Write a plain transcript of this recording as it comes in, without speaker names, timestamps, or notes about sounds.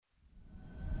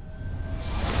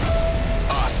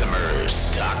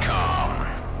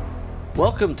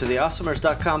Welcome to the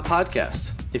Awesomers.com podcast.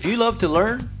 If you love to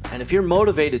learn, and if you're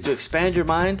motivated to expand your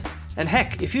mind, and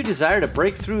heck, if you desire to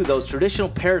break through those traditional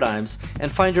paradigms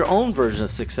and find your own version of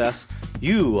success,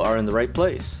 you are in the right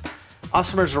place.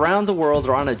 Awesomers around the world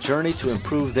are on a journey to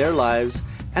improve their lives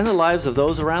and the lives of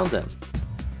those around them.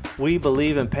 We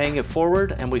believe in paying it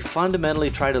forward, and we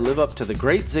fundamentally try to live up to the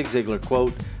great Zig Ziglar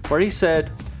quote, where he said,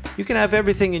 "You can have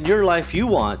everything in your life you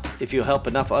want if you help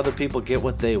enough other people get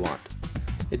what they want."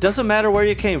 It doesn't matter where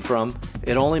you came from,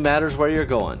 it only matters where you're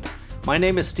going. My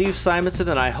name is Steve Simonson,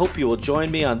 and I hope you will join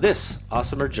me on this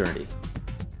awesomer journey.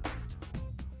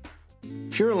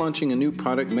 If you're launching a new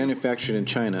product manufactured in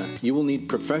China, you will need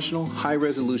professional,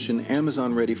 high-resolution,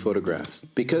 Amazon-ready photographs.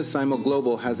 Because Simo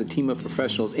Global has a team of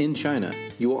professionals in China,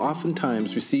 you will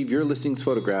oftentimes receive your listings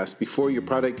photographs before your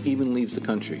product even leaves the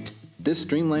country. This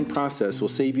streamlined process will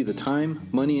save you the time,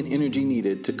 money, and energy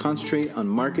needed to concentrate on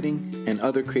marketing and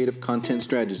other creative content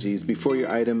strategies before your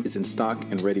item is in stock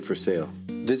and ready for sale.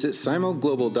 Visit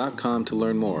simoglobal.com to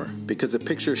learn more, because a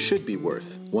picture should be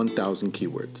worth 1,000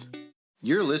 keywords.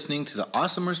 You're listening to the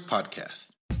Awesomers Podcast.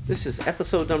 This is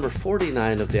episode number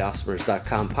 49 of the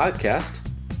Awesomers.com podcast.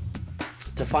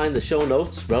 To find the show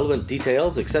notes, relevant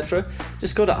details, etc.,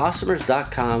 just go to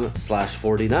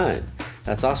awesomers.com/49.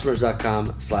 That's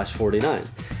awesomers.com/49.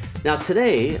 Now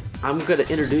today, I'm going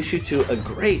to introduce you to a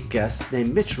great guest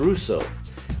named Mitch Russo.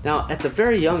 Now, at the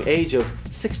very young age of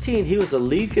 16, he was a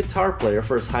lead guitar player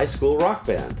for his high school rock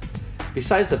band.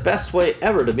 Besides the best way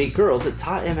ever to meet girls, it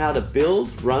taught him how to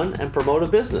build, run, and promote a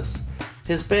business.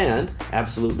 His band,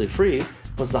 Absolutely Free,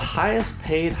 was the highest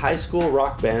paid high school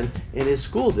rock band in his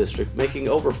school district, making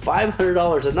over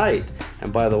 $500 a night.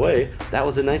 And by the way, that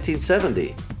was in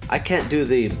 1970. I can't do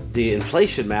the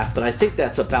inflation math, but I think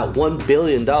that's about $1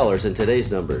 billion in today's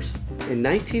numbers. In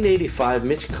 1985,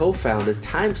 Mitch co-founded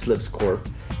Timeslips Corp.,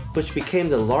 which became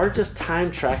the largest time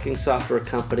tracking software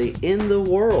company in the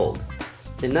world.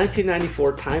 In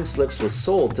 1994, Timeslips was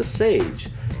sold to Sage,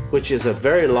 which is a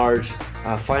very large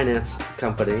finance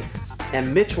company,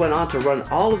 and Mitch went on to run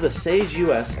all of the Sage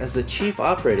US as the Chief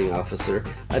Operating Officer,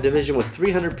 a division with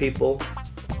 300 people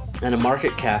and a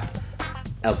market cap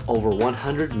of over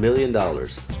 $100 million.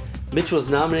 Mitch was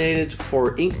nominated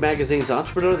for Inc. magazine's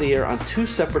Entrepreneur of the Year on two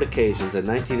separate occasions in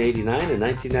 1989 and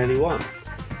 1991.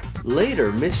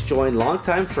 Later, Mitch joined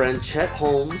longtime friend Chet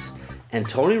Holmes and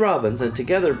Tony Robbins, and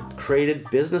together created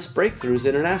Business Breakthroughs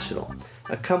International,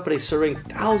 a company serving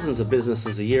thousands of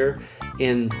businesses a year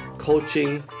in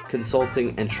coaching,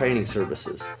 consulting, and training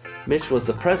services. Mitch was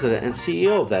the president and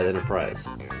CEO of that enterprise.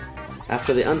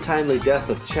 After the untimely death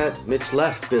of Chet, Mitch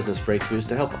left Business Breakthroughs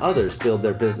to help others build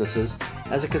their businesses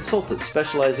as a consultant,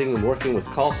 specializing in working with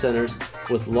call centers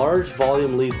with large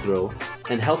volume lead throw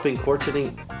and helping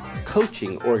coaching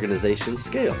organizations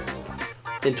scale.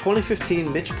 In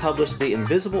 2015, Mitch published The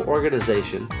Invisible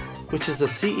Organization, which is a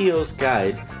CEO's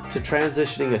guide to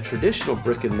transitioning a traditional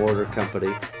brick-and-mortar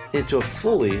company into a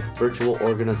fully virtual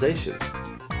organization.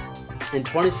 In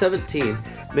 2017,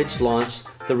 Mitch launched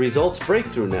the Results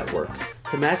Breakthrough Network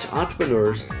to match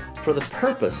entrepreneurs for the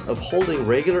purpose of holding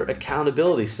regular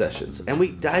accountability sessions. And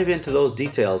we dive into those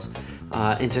details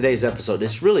in today's episode.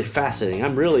 It's really fascinating.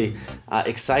 I'm really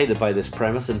excited by this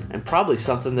premise, and probably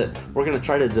something that we're going to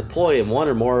try to deploy in one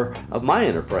or more of my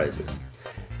enterprises.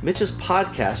 Mitch's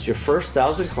podcast, Your First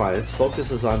 1,000 Clients,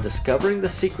 focuses on discovering the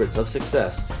secrets of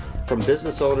success from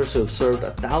business owners who have served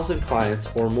 1,000 clients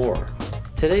or more.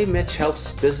 Today, Mitch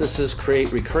helps businesses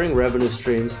create recurring revenue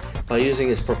streams by using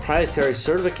his proprietary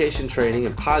certification training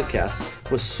and podcasts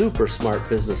with super smart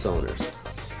business owners.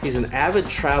 He's an avid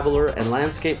traveler and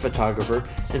landscape photographer.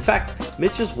 In fact,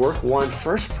 Mitch's work won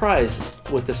first prize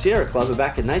with the Sierra Club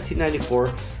back in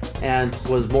 1994 and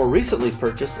was more recently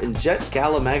purchased in Jet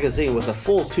Gala magazine with a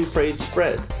full 2-page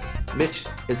spread. Mitch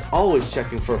is always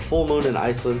checking for a full moon in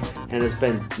Iceland and has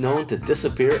been known to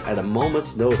disappear at a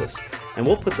moment's notice. And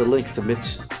we'll put the links to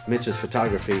Mitch's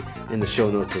photography in the show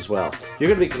notes as well. You're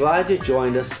going to be glad you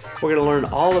joined us. We're going to learn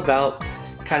all about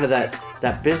kind of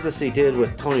that business he did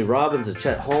with Tony Robbins and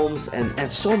Chet Holmes and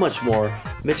so much more.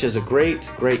 Mitch is a great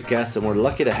guest, and we're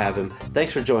lucky to have him.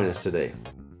 Thanks for joining us today.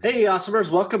 Hey, Awesomers,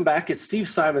 welcome back. It's Steve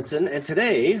Simonson, and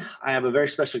today I have a very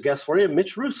special guest for you,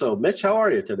 Mitch Russo. Mitch, how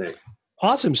are you today?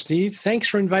 Awesome, Steve. Thanks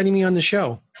for inviting me on the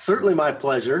show. Certainly my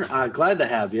pleasure. Glad to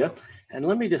have you. And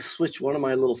let me just switch one of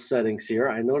my little settings here.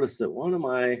 I noticed that one of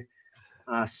my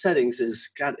settings has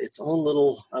got its own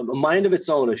little a mind of its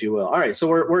own, if you will. All right, so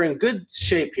we're in good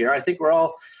shape here. I think we're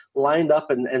all lined up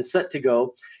and set to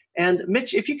go. And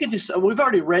Mitch, if you could just, we've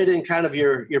already read in kind of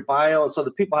your bio, and so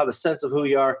the people have a sense of who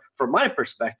you are from my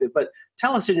perspective, but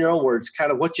tell us in your own words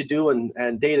kind of what you do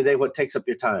and day to day, what takes up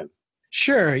your time.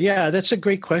 Sure. Yeah, that's a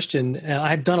great question.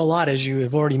 I've done a lot, as you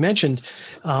have already mentioned.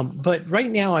 But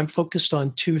right now, I'm focused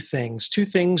on two things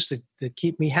that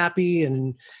keep me happy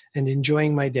and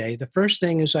enjoying my day. The first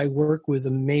thing is I work with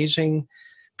amazing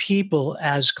people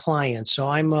as clients. So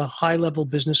I'm a high level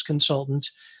business consultant.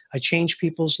 I change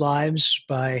people's lives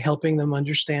by helping them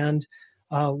understand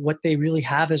what they really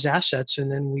have as assets,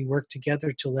 and then we work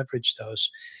together to leverage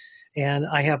those. And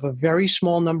I have a very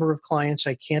small number of clients.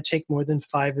 I can't take more than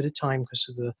five at a time because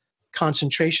of the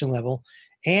concentration level.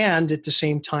 And at the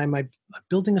same time, I'm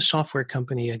building a software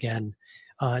company again.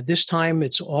 This time,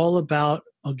 it's all about,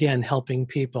 again, helping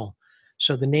people.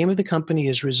 So the name of the company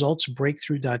is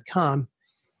resultsbreakthrough.com.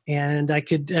 And I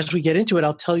could, as we get into it,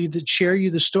 I'll share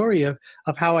you the story of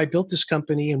how I built this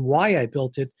company and why I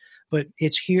built it. But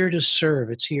it's here to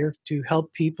serve. It's here to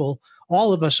help people,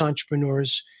 all of us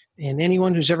entrepreneurs, and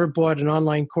anyone who's ever bought an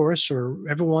online course or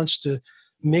ever wants to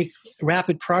make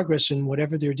rapid progress in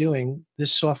whatever they're doing,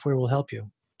 this software will help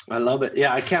you. I love it.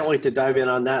 Yeah, I can't wait to dive in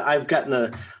on that. I've gotten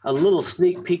a little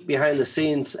sneak peek behind the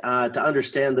scenes to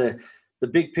understand the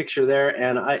big picture there.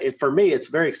 And for me, it's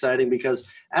very exciting because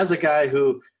as a guy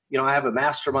who, I have a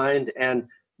mastermind and,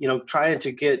 trying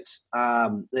to get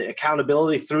the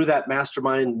accountability through that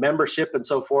mastermind membership and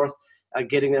so forth,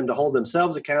 getting them to hold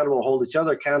themselves accountable, hold each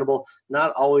other accountable,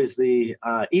 not always the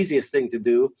easiest thing to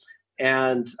do.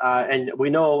 And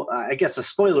we know, I guess a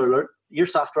spoiler alert, your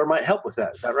software might help with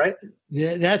that. Is that right?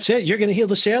 Yeah, that's it. You're going to hear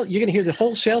the sale. You're going to hear the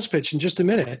whole sales pitch in just a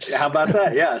minute. How about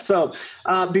that? Yeah. So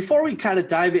before we kind of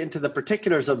dive into the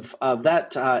particulars of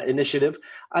that initiative,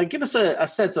 give us a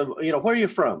sense of, where are you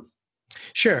from?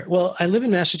 Sure. Well, I live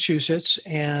in Massachusetts,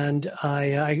 and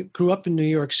I grew up in New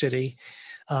York City.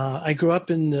 I grew up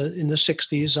in the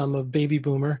 60s. I'm a baby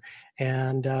boomer,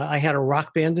 and I had a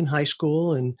rock band in high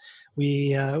school, and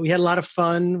we had a lot of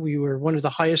fun. We were one of the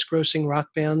highest grossing rock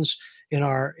bands in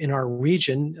our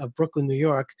region of Brooklyn, New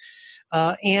York.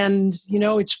 And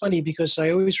it's funny because I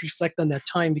always reflect on that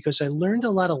time because I learned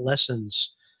a lot of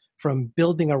lessons from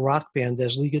building a rock band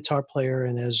as lead guitar player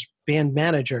and as band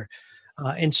manager.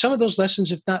 And some of those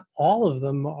lessons, if not all of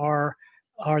them, are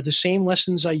the same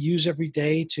lessons I use every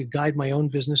day to guide my own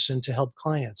business and to help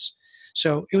clients.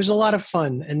 So it was a lot of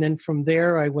fun. And then from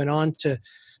there, I went on to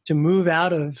move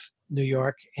out of New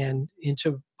York and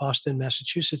into Boston,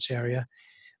 Massachusetts area,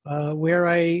 where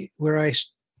I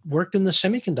worked in the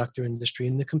semiconductor industry,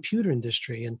 in the computer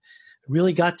industry, and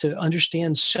really got to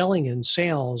understand selling and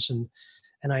sales. And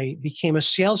I became a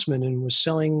salesman and was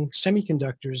selling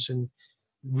semiconductors and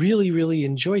really, really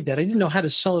enjoyed that. I didn't know how to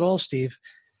sell at all, Steve.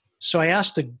 So I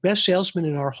asked the best salesman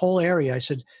in our whole area, I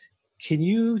said,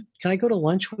 can I go to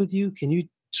lunch with you? Can you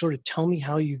sort of tell me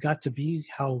how you got to be,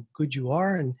 how good you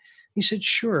are? And he said,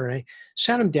 sure. And I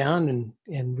sat him down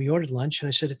and we ordered lunch. And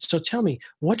I said, so tell me,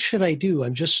 what should I do?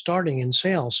 I'm just starting in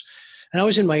sales. And I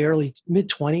was in my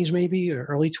mid-20s maybe, or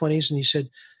early 20s. And he said,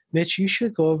 Mitch, you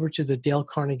should go over to the Dale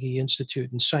Carnegie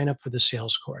Institute and sign up for the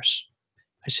sales course.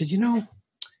 I said,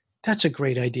 that's a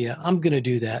great idea. I'm going to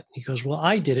do that. He goes, well,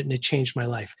 I did it and it changed my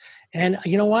life. And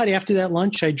you know what? After that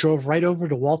lunch, I drove right over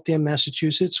to Waltham,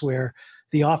 Massachusetts, where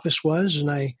the office was.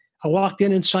 And I walked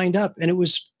in and signed up, and it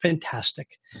was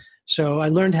fantastic. So I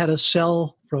learned how to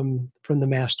sell from the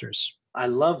masters. I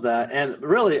love that. And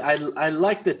really, I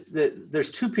like that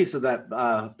there's two pieces of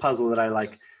that puzzle that I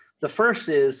like. The first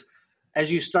is,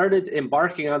 as you started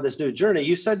embarking on this new journey,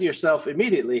 you said to yourself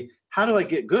immediately, how do I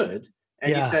get good?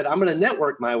 And you said, I'm going to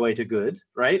network my way to good,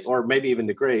 right? Or maybe even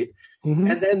to great. Mm-hmm.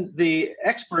 And then the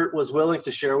expert was willing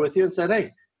to share with you and said,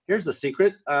 hey, here's the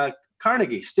secret.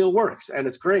 Carnegie still works and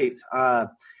it's great.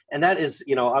 And that is,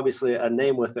 obviously a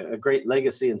name with a great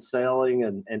legacy in selling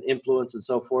and influence and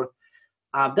so forth.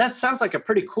 That sounds like a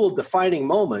pretty cool defining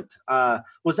moment.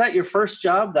 Was that your first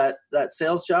job, that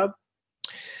sales job?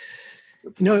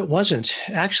 No, it wasn't.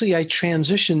 Actually, I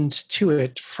transitioned to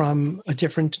it from a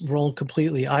different role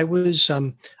completely. I was,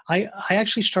 I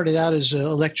actually started out as an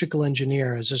electrical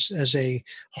engineer, as a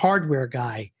hardware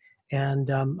guy. And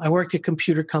I worked at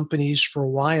computer companies for a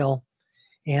while.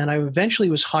 And I eventually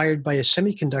was hired by a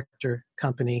semiconductor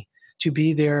company to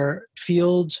be their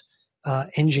field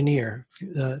engineer,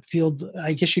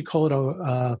 I guess you'd call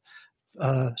it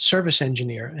a service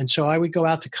engineer. And so I would go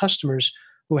out to customers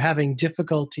who were having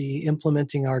difficulty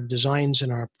implementing our designs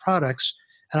and our products,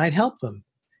 and I'd help them.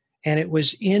 And it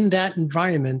was in that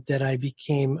environment that I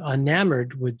became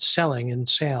enamored with selling and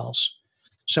sales.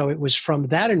 So it was from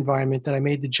that environment that I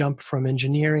made the jump from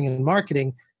engineering and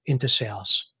marketing into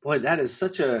sales. Boy, that is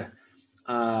such a,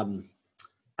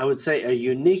 I would say, a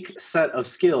unique set of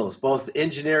skills, both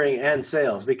engineering and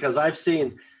sales, because I've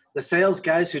seen the sales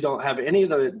guys who don't have any of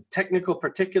the technical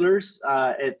particulars,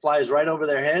 it flies right over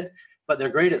their head, but they're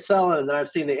great at selling. And then I've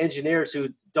seen the engineers who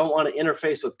don't want to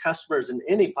interface with customers in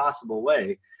any possible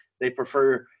way. They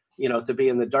prefer, to be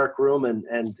in the dark room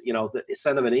and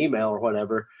send them an email or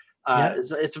whatever.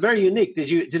 It's very unique.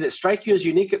 Did it strike you as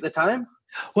unique at the time?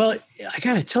 Well, I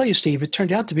got to tell you, Steve, it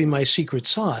turned out to be my secret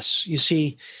sauce. You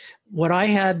see, what I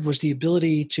had was the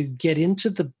ability to get into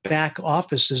the back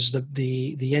offices,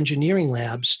 the engineering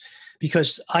labs,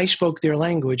 because I spoke their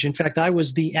language. In fact, I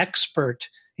was the expert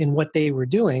in what they were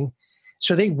doing.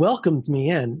 So they welcomed me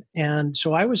in. And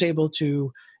so I was able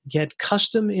to get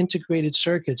custom integrated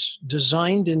circuits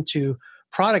designed into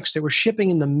products that were shipping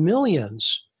in the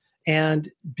millions.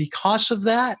 And because of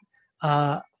that,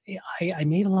 I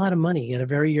made a lot of money at a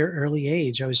very early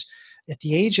age. I was at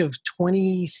the age of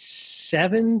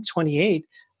 27, 28,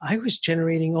 I was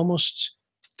generating almost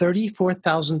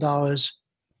 $34,000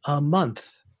 a month.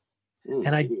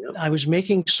 And I was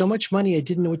making so much money, I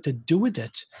didn't know what to do with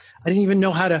it. I didn't even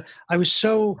know I was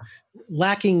so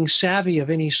lacking savvy of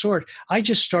any sort. I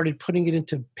just started putting it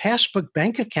into passbook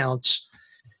bank accounts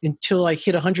until I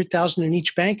hit 100,000 in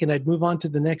each bank, and I'd move on to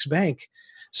the next bank.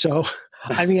 So,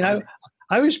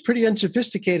 I was pretty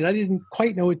unsophisticated. I didn't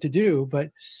quite know what to do,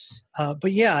 but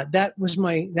yeah, that was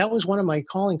one of my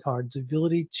calling cards: the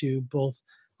ability to both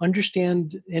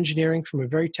understand engineering from a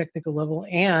very technical level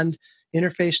and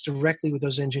interface directly with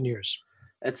those engineers.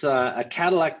 It's a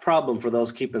Cadillac problem for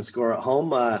those keeping score at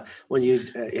home when you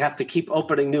have to keep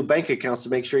opening new bank accounts to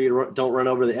make sure you don't run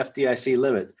over the FDIC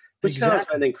limit, which now has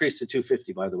been increased to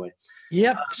 $250, by the way.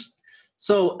 Yep.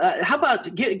 So how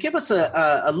about give us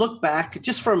a look back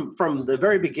just from the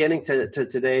very beginning to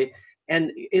today,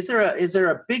 and is there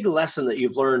a big lesson that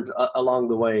you've learned along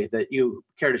the way that you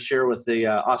care to share with the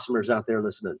awesomers out there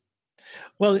listening?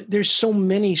 Well, there's so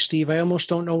many, Steve. I almost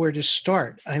don't know where to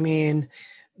start. I mean,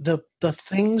 the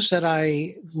things that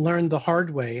I learned the hard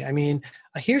way. I mean,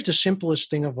 here's the simplest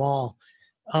thing of all: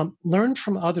 learn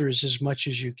from others as much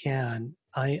as you can.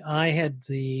 I had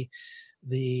the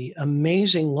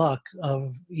amazing luck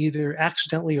of either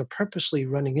accidentally or purposely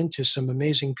running into some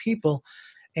amazing people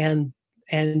and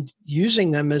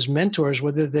using them as mentors,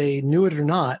 whether they knew it or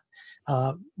not.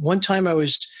 One time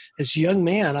as a young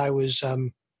man, I was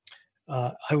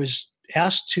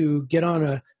asked to get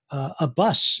on a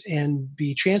bus and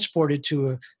be transported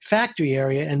to a factory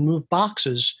area and move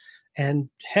boxes. And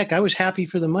heck, I was happy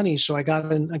for the money. So I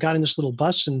got in this little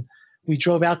bus and we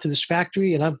drove out to this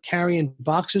factory, and I'm carrying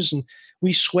boxes, and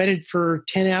we sweated for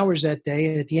 10 hours that day.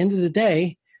 And at the end of the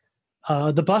day,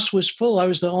 the bus was full. I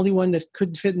was the only one that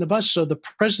couldn't fit in the bus. So the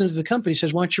president of the company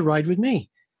says, "Why don't you ride with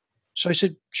me?" So I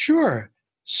said, "Sure."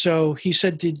 So he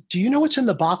said, "Do you know what's in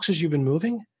the boxes you've been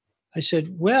moving?" I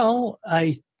said, "Well,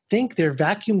 I think they're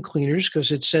vacuum cleaners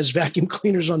because it says vacuum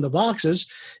cleaners on the boxes."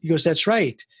 He goes, "That's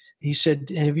right." He said,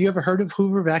 "And have you ever heard of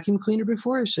Hoover Vacuum Cleaner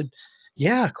before?" I said,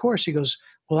 "Yeah, of course." He goes,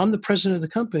 "Well, I'm the president of the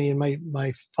company, and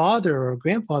my father or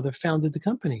grandfather founded the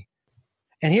company."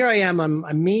 And here I am. I'm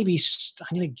going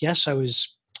to guess I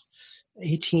was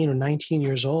 18 or 19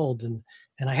 years old, and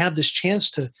I have this chance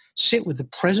to sit with the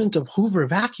president of Hoover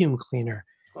Vacuum Cleaner.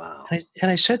 Wow. And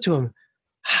I said to him,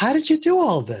 "How did you do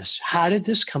all this? How did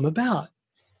this come about?"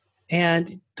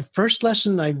 And the first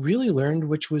lesson I really learned,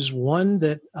 which was one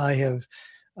that I have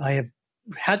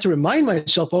had to remind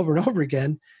myself over and over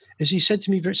again, is he said to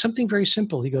me something very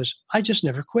simple. He goes, "I just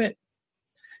never quit."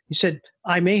 He said,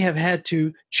 "I may have had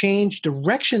to change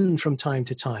direction from time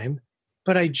to time,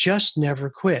 but I just never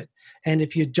quit. And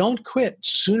if you don't quit,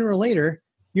 sooner or later,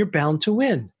 you're bound to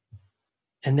win."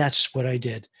 And that's what I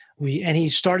did. And he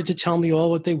started to tell me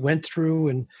all what they went through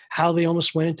and how they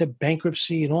almost went into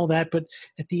bankruptcy and all that. But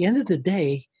at the end of the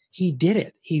day, he did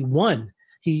it. He won.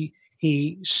 He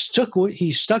stuck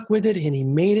with it, and he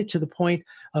made it to the point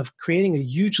of creating a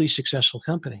hugely successful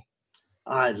company.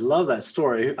 I love that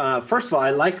story. First of all, I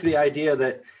like the idea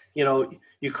that,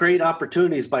 you create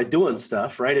opportunities by doing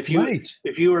stuff, right? If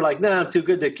you were like, "Nah, I'm too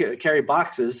good to carry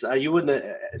boxes," you wouldn't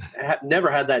have never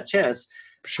had that chance.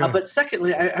 Sure. But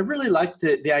secondly, I really like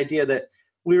the idea that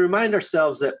we remind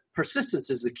ourselves that persistence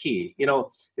is the key.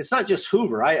 It's not just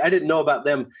Hoover. I didn't know about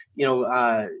them,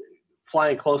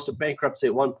 flying close to bankruptcy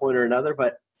at one point or another,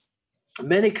 but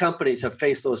many companies have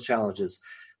faced those challenges.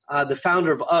 The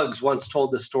founder of Uggs once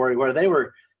told the story where they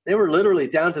were literally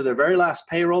down to their very last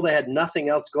payroll. They had nothing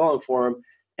else going for them,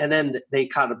 and then they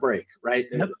caught a break, right?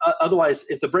 Yep. Otherwise,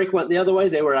 if the break went the other way,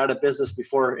 they were out of business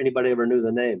before anybody ever knew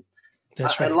the name.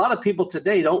 That's right. And a lot of people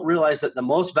today don't realize that the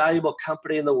most valuable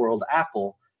company in the world,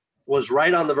 Apple, was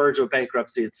right on the verge of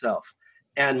bankruptcy itself.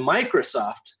 And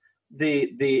Microsoft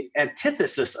the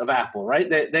antithesis of Apple,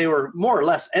 right? They were more or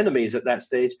less enemies at that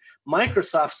stage.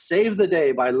 Microsoft saved the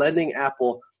day by lending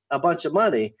Apple a bunch of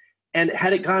money. And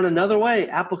had it gone another way,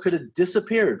 Apple could have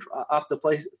disappeared off the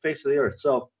face of the earth.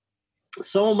 So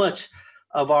much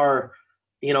of our,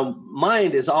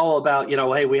 mind is all about,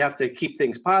 hey, we have to keep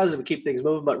things positive, keep things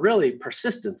moving, but really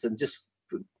persistence and just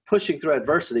pushing through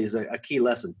adversity is a key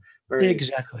lesson. Very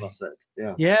exactly. well said.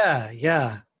 Yeah.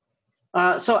 Yeah.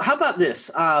 So how about this?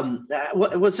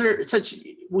 Was there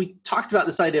we talked about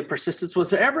this idea of persistence. Was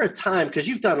there ever a time, because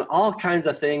you've done all kinds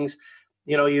of things,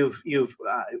 you've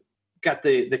got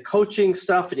the coaching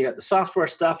stuff and you got the software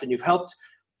stuff and you've helped,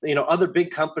 other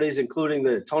big companies, including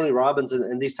the Tony Robbins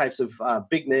and these types of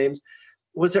big names.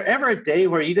 Was there ever a day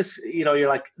where you just, you're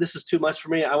like, this is too much for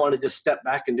me. I want to just step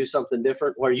back and do something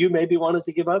different, where you maybe wanted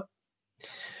to give up?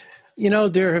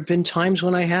 There have been times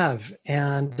when I have,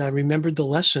 and I remembered the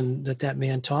lesson that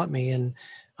man taught me, and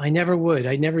I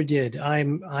never did. I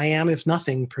am, if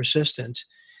nothing, persistent.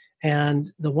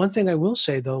 And the one thing I will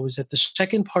say, though, is that the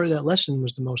second part of that lesson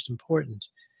was the most important.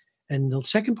 And the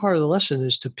second part of the lesson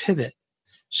is to pivot.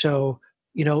 So,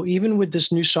 even with this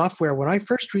new software, when I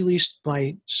first released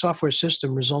my software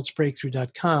system,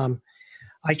 resultsbreakthrough.com,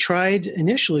 I tried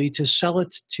initially to sell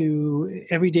it to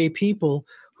everyday people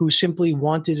who simply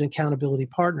wanted accountability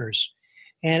partners.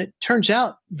 And it turns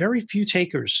out very few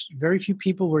takers, very few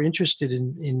people were interested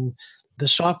in the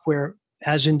software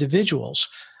as individuals.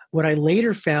 What I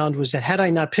later found was that had I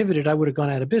not pivoted, I would have gone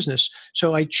out of business.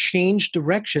 So I changed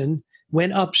direction,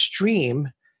 went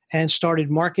upstream, and started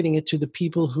marketing it to the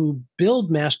people who build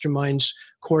masterminds,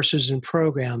 courses, and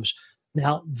programs.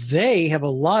 Now, they have a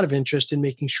lot of interest in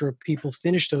making sure people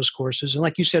finish those courses. And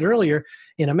like you said earlier,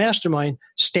 in a mastermind,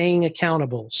 staying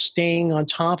accountable, staying on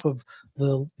top of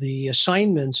the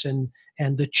assignments and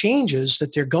the changes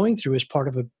that they're going through as part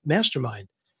of a mastermind.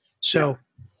 So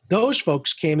those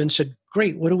folks came and said,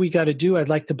 great, what do we got to do? I'd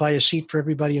like to buy a seat for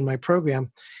everybody in my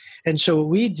program. And so what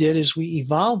we did is we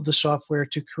evolved the software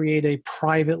to create a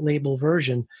private label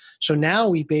version. So now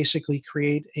we basically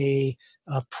create a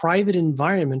private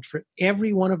environment for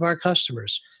every one of our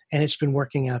customers. And it's been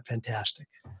working out fantastic.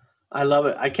 I love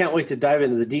it. I can't wait to dive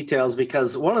into the details,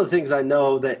 because one of the things I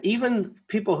know that even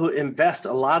people who invest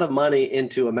a lot of money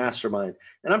into a mastermind,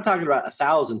 and I'm talking about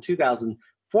 $1,000, $2,000,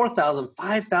 $4,000,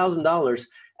 $5,000,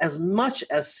 as much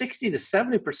as 60 to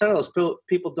 70% of those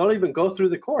people don't even go through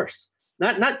the course.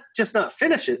 Not just not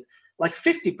finish it, like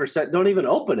 50% don't even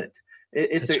open it.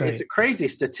 It's a crazy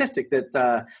statistic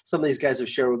that some of these guys have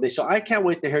shared with me. So I can't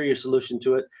wait to hear your solution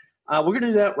to it. We're going to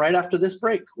do that right after this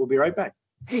break. We'll be right back.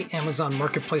 Hey, Amazon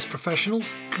Marketplace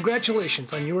professionals,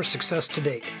 congratulations on your success to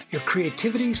date. Your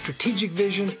creativity, strategic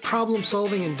vision, problem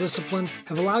solving, and discipline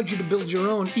have allowed you to build your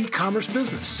own e-commerce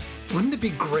business. Wouldn't it be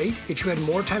great if you had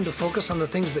more time to focus on the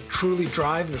things that truly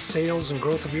drive the sales and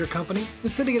growth of your company?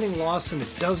 Instead of getting lost in a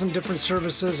dozen different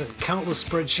services and countless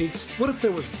spreadsheets, what if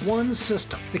there was one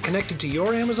system that connected to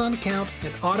your Amazon account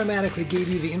and automatically gave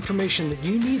you the information that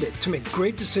you needed to make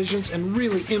great decisions and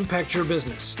really impact your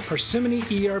business? Parsimony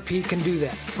ERP can do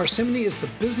that. Parsimony is the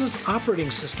business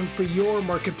operating system for your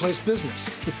marketplace business.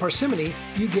 With Parsimony,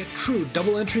 you get true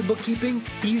double-entry bookkeeping,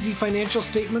 easy financial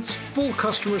statements, full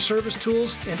customer service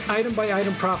tools, and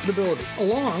item-by-item profitability,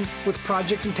 along with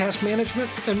project and task management,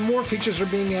 and more features are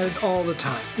being added all the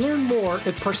time. Learn more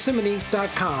at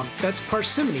parsimony.com. That's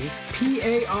Parsimony,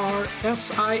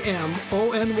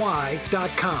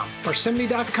 PARSIMONY.com.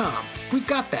 Parsimony.com. We've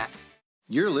got that.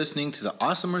 You're listening to the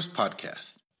Awesomers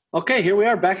Podcast. Okay, here we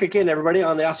are back again, everybody,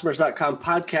 on the Awesomers.com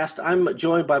podcast. I'm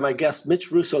joined by my guest, Mitch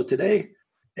Russo, today.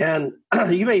 And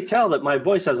you may tell that my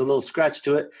voice has a little scratch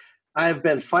to it. I've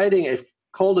been fighting a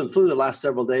cold and flu the last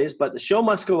several days, but the show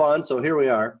must go on, so here we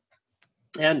are.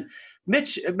 And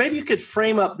Mitch, maybe you could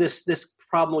frame up this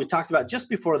problem we talked about just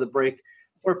before the break,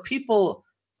 where people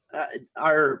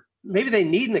maybe they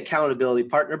need an accountability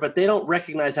partner, but they don't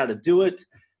recognize how to do it.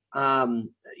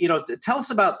 Tell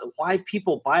us about why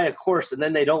people buy a course and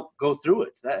then they don't go through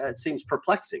it. That seems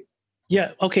perplexing.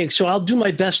 Yeah. Okay. So I'll do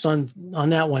my best on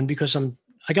that one, because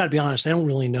I got to be honest, I don't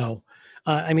really know.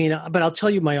 But I'll tell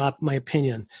you my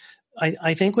opinion.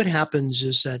 I think what happens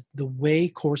is that the way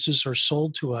courses are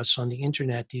sold to us on the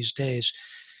internet these days,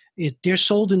 they're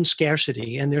sold in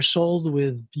scarcity, and they're sold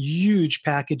with huge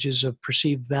packages of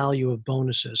perceived value of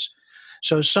bonuses.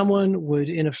 So someone would,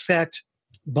 in effect,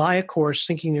 buy a course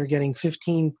thinking they're getting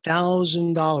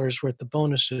 $15,000 worth of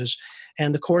bonuses,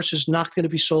 and the course is not going to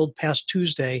be sold past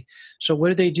Tuesday. So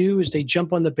what do? Is they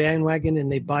jump on the bandwagon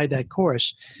and they buy that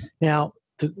course. Now,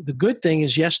 the good thing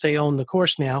is, yes, they own the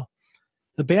course now.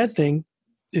 The bad thing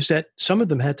is that some of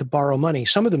them had to borrow money.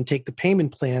 Some of them take the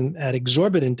payment plan at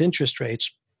exorbitant interest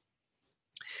rates.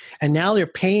 And now they're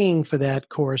paying for that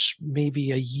course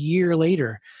maybe a year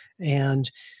later. And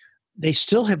they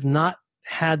still have not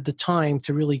had the time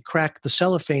to really crack the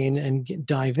cellophane and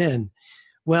dive in.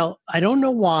 Well, I don't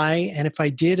know why. And if I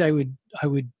did, I would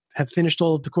have finished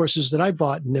all of the courses that I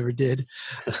bought and never did.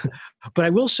 But I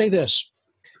will say this.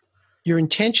 Your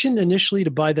intention initially to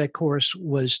buy that course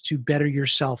was to better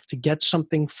yourself, to get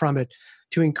something from it,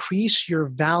 to increase your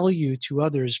value to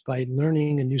others by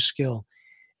learning a new skill.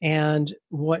 And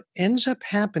what ends up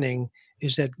happening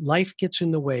is that life gets in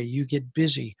the way. You get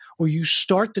busy, or you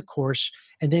start the course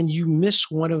and then you miss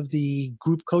one of the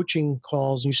group coaching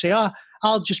calls and you say,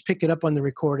 I'll just pick it up on the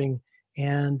recording,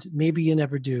 and maybe you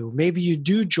never do. Maybe you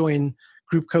do join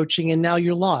group coaching and now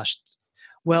you're lost.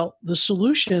 Well, the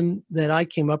solution that I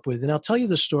came up with, and I'll tell you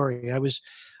the story.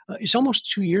 It's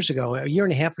almost 2 years ago, a year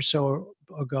and a half or so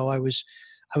ago, I was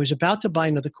about to buy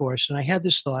another course, and I had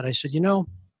this thought. I said,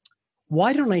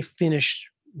 why don't I finish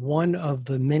one of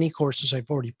the many courses I've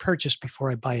already purchased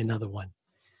before I buy another one?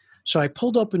 So I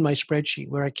pulled open my spreadsheet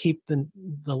where I keep the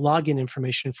login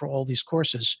information for all these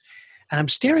courses, and I'm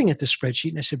staring at this spreadsheet,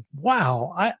 and I said,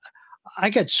 wow,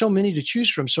 I got so many to choose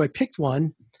from. So I picked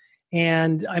one.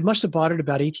 And I must have bought it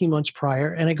about 18 months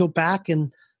prior. And I go back and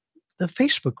the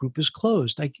Facebook group is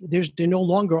closed. They're no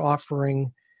longer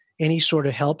offering any sort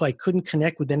of help. I couldn't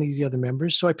connect with any of the other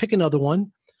members. So I pick another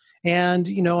one. And,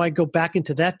 I go back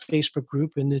into that Facebook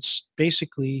group and it's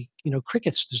basically,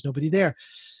 crickets. There's nobody there.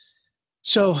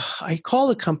 So I call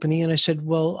the company and I said,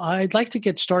 well, I'd like to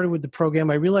get started with the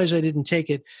program. I realized I didn't take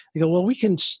it. They go, well, we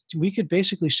could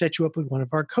basically set you up with one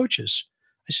of our coaches.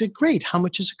 I said, great. How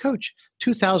much is a coach?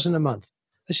 $2,000 a month.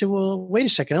 I said, well, wait a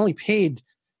second. I only paid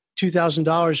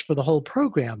 $2,000 for the whole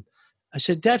program. I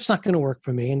said, that's not going to work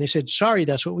for me. And they said, sorry,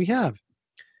 that's what we have.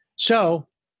 So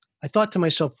I thought to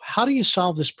myself, how do you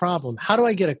solve this problem? How do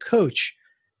I get a coach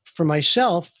for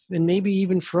myself and maybe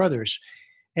even for others?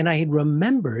 And I had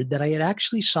remembered that I had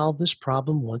actually solved this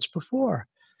problem once before.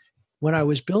 When I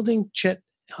was building Chet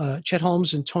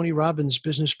Holmes and Tony Robbins'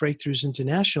 Business Breakthroughs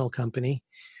International company,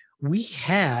 we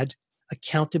had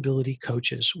accountability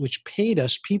coaches, which paid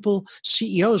us,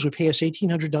 CEOs would pay us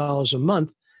 $1,800 a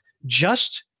month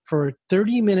just for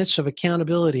 30 minutes of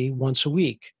accountability once a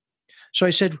week. So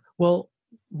I said, well,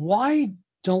 why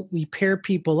don't we pair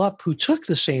people up who took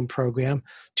the same program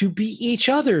to be each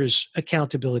other's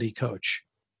accountability coach?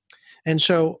 And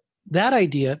so that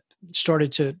idea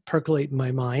started to percolate in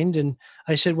my mind. And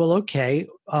I said, well, okay,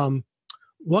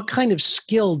 what kind of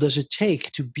skill does it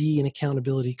take to be an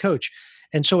accountability coach?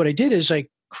 And so what I did is I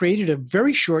created a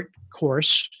very short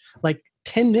course, like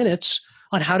 10 minutes,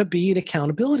 on how to be an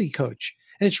accountability coach.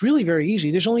 And it's really very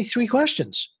easy. There's only 3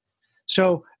 questions.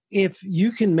 So if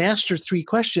you can master 3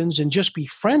 questions and just be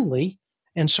friendly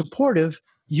and supportive,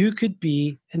 you could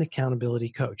be an accountability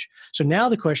coach. So now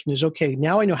the question is, okay,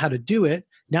 now I know how to do it.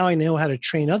 Now I know how to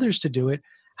train others to do it.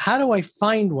 How do I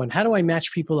find one? How do I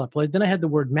match people up? Well, then I had the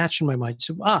word match in my mind.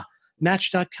 So,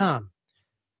 Match.com.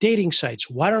 Dating sites.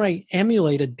 Why don't I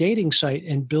emulate a dating site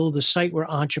and build a site where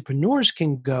entrepreneurs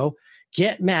can go,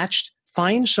 get matched,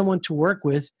 find someone to work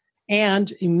with,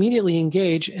 and immediately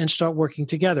engage and start working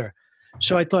together?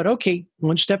 So I thought, okay,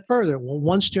 one step further. Well,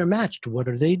 once they're matched, what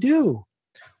do they do?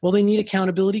 Well, they need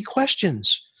accountability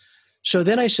questions. So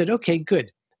then I said, okay,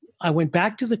 good. I went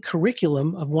back to the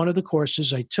curriculum of one of the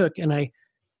courses I took, and I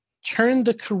turned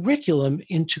the curriculum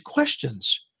into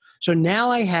questions. So now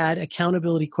I had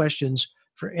accountability questions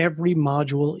for every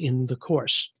module in the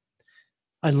course.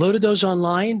 I loaded those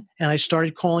online and I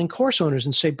started calling course owners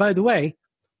and say, by the way,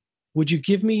 would you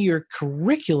give me your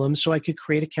curriculum so I could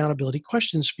create accountability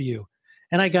questions for you?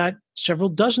 And I got several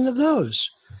dozen of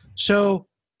those. So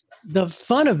the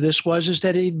fun of this is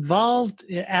that it evolved.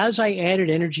 As I added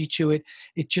energy to it,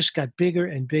 it just got bigger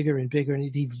and bigger and bigger, and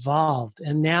it evolved.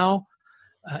 And now,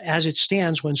 as it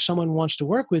stands, when someone wants to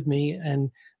work with me and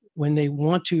when they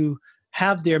want to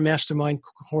have their mastermind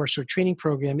course or training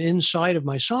program inside of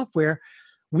my software,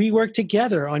 we work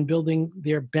together on building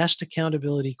their best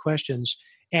accountability questions.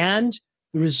 And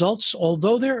the results,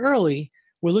 although they're early,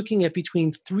 we're looking at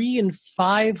between 300% and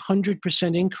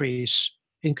 500% increase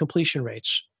in completion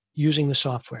rates using the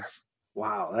software.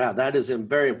 Wow, yeah, that is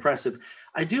very impressive.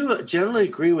 I do generally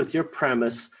agree with your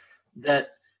premise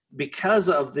that because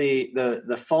of the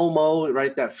FOMO,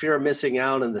 right, that fear of missing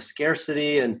out and the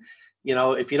scarcity, and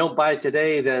if you don't buy it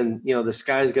today, then the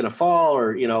sky's going to fall,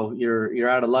 or you're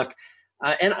out of luck.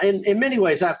 And in many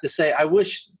ways, I have to say, I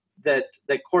wish that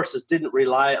courses didn't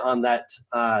rely on that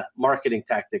marketing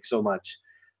tactic so much.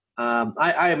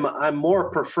 I'm more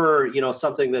prefer,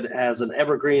 something that has an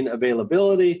evergreen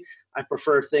availability. I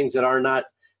prefer things that are not,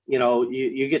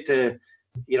 you get to,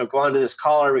 go onto this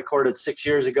call I recorded 6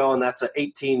 years ago, and that's an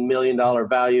 $18 million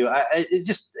value.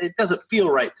 It doesn't feel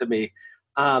right to me.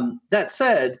 That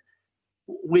said,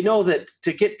 we know that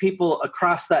to get people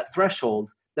across that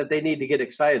threshold, that they need to get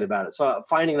excited about it. So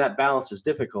finding that balance is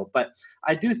difficult. But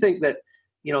I do think that,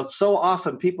 so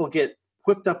often people get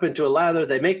whipped up into a lather.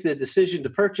 They make the decision to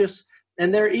purchase,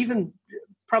 and they're even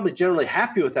probably generally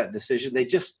happy with that decision. They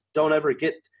just don't ever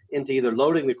get into either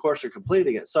loading the course or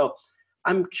completing it. So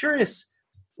I'm curious,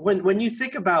 when you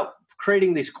think about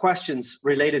creating these questions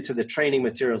related to the training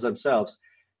materials themselves,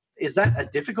 is that a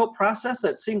difficult process?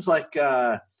 That seems like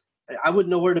I wouldn't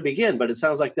know where to begin, but it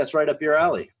sounds like that's right up your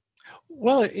alley.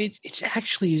 Well, it's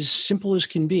actually as simple as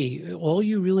can be. All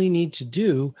you really need to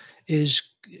do is,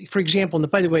 for example, and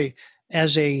by the way,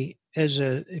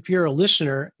 if you're a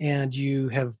listener and you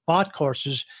have bought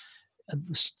courses,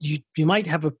 you might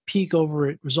have a peek over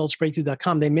at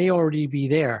resultsbreakthrough.com. They may already be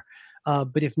there.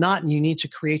 But if not, and you need to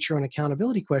create your own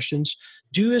accountability questions,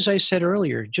 do as I said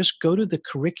earlier, just go to the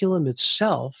curriculum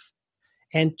itself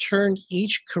and turn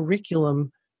each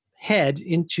curriculum head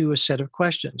into a set of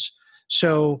questions.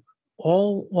 So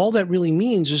all that really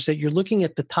means is that you're looking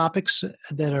at the topics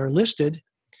that are listed,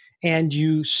 and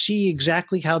you see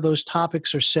exactly how those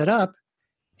topics are set up.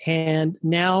 And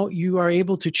now you are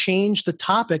able to change the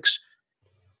topics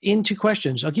into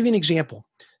questions. I'll give you an example.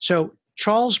 So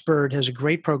Charles Bird has a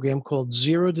great program called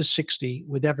 0 to 60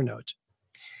 with Evernote.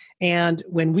 And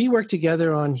when we work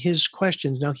together on his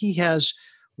questions, now he has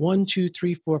 7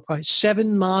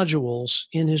 modules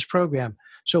in his program.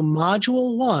 So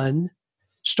module 1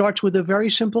 starts with a very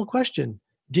simple question.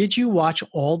 Did you watch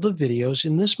all the videos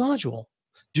in this module?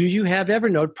 Do you have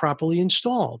Evernote properly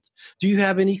installed? Do you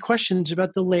have any questions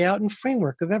about the layout and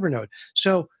framework of Evernote?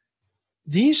 So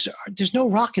there's no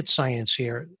rocket science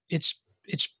here. It's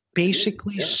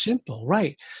basically simple,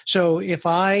 right? So if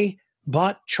I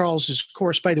bought Charles's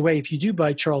course, by the way, if you do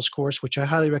buy Charles' course, which I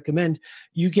highly recommend,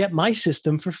 you get my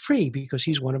system for free because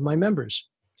he's one of my members.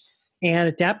 And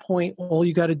at that point, all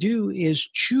you got to do is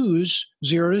choose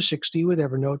 0 to 60 with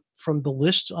Evernote from the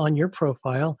list on your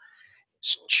profile,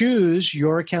 choose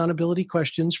your accountability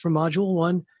questions for module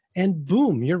 1, and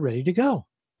boom, you're ready to go.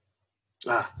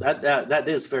 That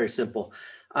is very simple.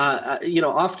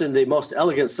 Often the most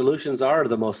elegant solutions are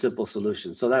the most simple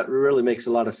solutions. So that really makes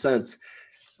a lot of sense.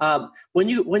 When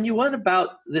you went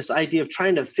about this idea of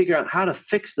trying to figure out how to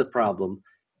fix the problem,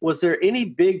 was there any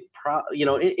big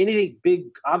any big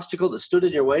obstacle that stood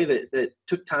in your way that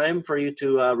took time for you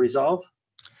to resolve?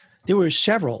 There were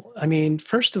several. I mean,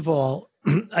 first of all,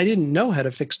 I didn't know how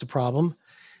to fix the problem.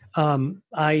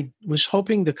 I was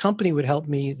hoping the company would help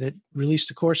me that released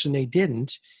the course, and they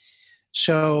didn't.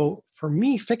 So for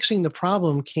me, fixing the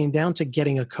problem came down to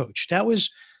getting a coach. That was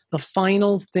the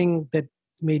final thing that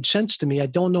made sense to me. I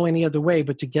don't know any other way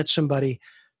but to get somebody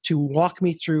to walk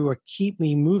me through or keep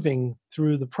me moving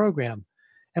through the program.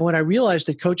 And when I realized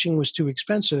that coaching was too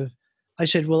expensive, I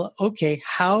said, well, okay,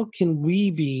 how can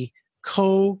we be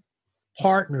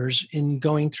co-partners in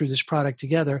going through this product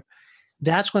together?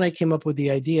 That's when I came up with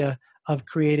the idea of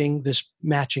creating this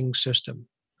matching system.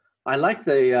 I like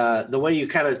the way you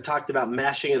kind of talked about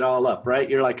mashing it all up, right?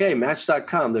 You're like, hey,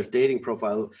 Match.com, there's dating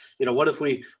profile. What if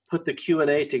we put the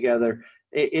Q&A together?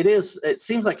 It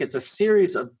seems like it's a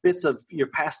series of bits of your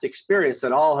past experience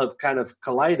that all have kind of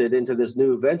collided into this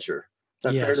new venture.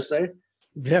 Is that fair to say?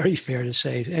 Very fair to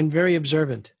say, and very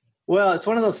observant. Well, it's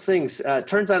one of those things.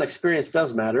 Turns out experience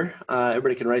does matter.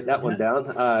 Everybody can write that one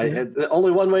down.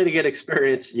 Only one way to get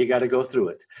experience, you got to go through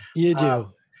it. You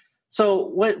do. So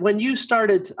when you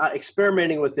started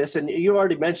experimenting with this, and you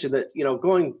already mentioned that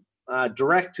going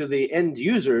direct to the end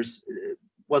users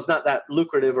was not that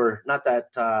lucrative or not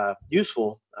that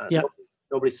useful.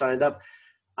 Nobody signed up,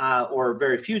 or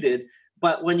very few did.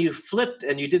 But when you flipped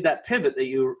and you did that pivot that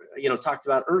you talked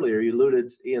about earlier, you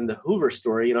alluded in the Hoover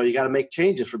story, you got to make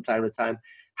changes from time to time.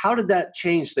 How did that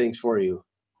change things for you?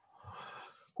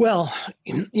 Well,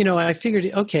 I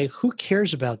figured, okay, who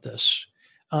cares about this?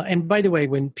 And by the way,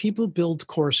 when people build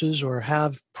courses or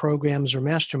have programs or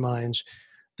masterminds,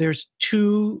 there's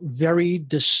two very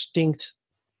distinct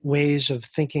ways of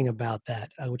thinking about that,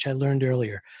 which I learned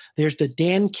earlier. There's the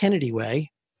Dan Kennedy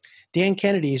way. Dan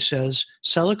Kennedy says,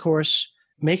 sell a course,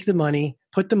 make the money,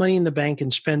 put the money in the bank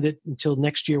and spend it until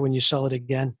next year when you sell it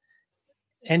again.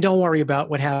 And don't worry about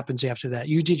what happens after that.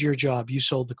 You did your job. You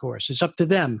sold the course. It's up to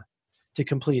them to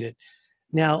complete it.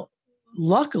 Now,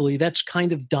 luckily, that's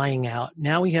kind of dying out.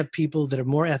 Now we have people that are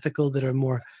more ethical, that are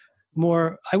more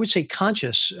more, I would say,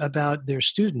 conscious about their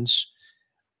students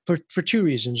for two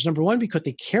reasons. Number one, because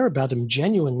they care about them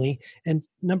genuinely. And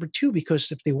number two, because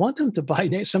if they want them to buy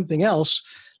something else,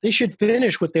 they should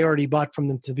finish what they already bought from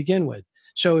them to begin with.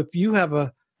 So if you have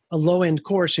a low-end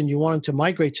course and you want them to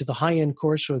migrate to the high-end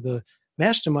course or the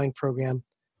mastermind program,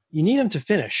 you need them to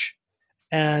finish.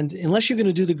 And unless you're going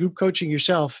to do the group coaching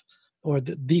yourself or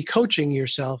the coaching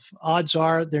yourself, odds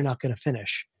are they're not going to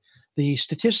finish. The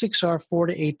statistics are 4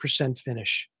 to 8%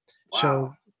 finish. Wow.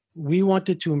 So we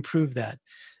wanted to improve that.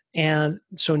 And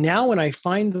so now when I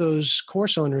find those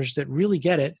course owners that really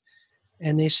get it,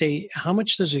 and they say, how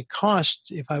much does it cost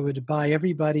if I would buy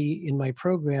everybody in my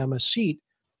program a seat?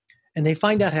 And they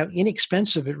find out how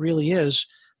inexpensive it really is.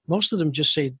 Most of them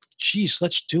just say, geez,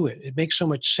 let's do it. It makes so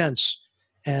much sense.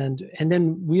 And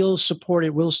then we'll support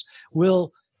it.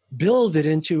 We'll build it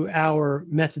into our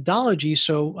methodology.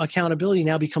 So accountability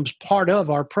now becomes part of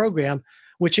our program,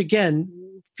 which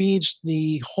again feeds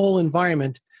the whole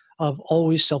environment of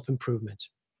always self-improvement.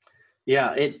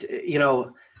 Yeah,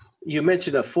 you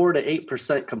mentioned a 4 to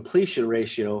 8% completion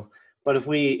ratio, but if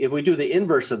we do the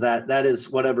inverse of that, that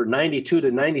is whatever 92 to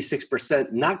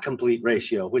 96% not complete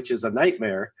ratio, which is a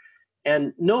nightmare.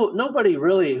 And nobody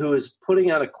really who is putting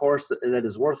out a course that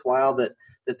is worthwhile, that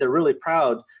they're really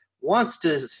proud, wants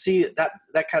to see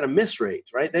that kind of miss rate,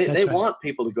 right? They right. want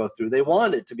people to go through. They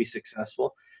want it to be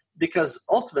successful, because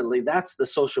ultimately that's the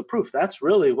social proof. That's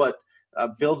really what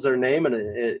builds their name and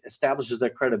it establishes their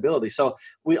credibility. So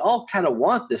we all kind of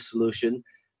want this solution.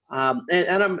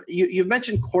 You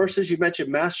mentioned courses, you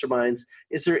mentioned masterminds.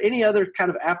 Is there any other kind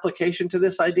of application to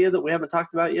this idea that we haven't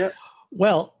talked about yet?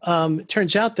 Well, it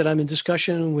turns out that I'm in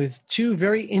discussion with two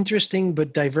very interesting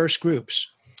but diverse groups.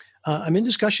 I'm in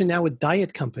discussion now with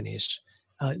diet companies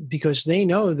because they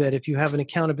know that if you have an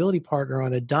accountability partner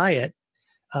on a diet,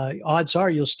 odds are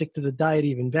you'll stick to the diet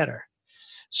even better.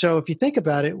 So if you think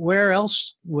about it, where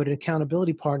else would an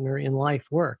accountability partner in life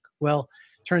work? Well,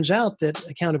 turns out that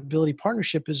accountability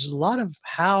partnership is a lot of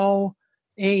how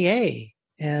AA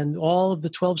and all of the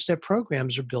 12-step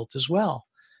programs are built as well.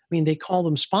 I mean, they call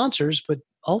them sponsors, but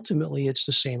ultimately it's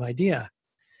the same idea.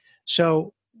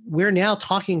 So we're now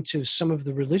talking to some of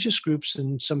the religious groups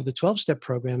and some of the 12-step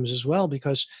programs as well,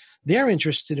 because they're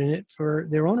interested in it for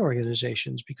their own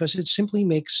organizations, because it simply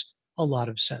makes a lot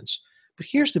of sense. But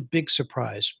here's the big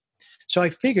surprise. So I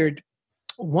figured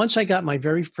once I got my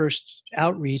very first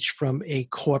outreach from a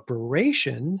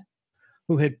corporation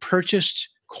who had purchased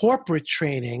corporate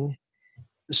training,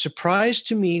 the surprise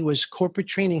to me was corporate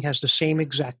training has the same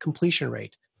exact completion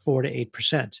rate, 4 to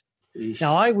 8%. Eesh.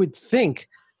 Now, I would think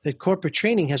that corporate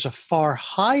training has a far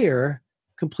higher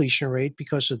completion rate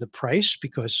because of the price,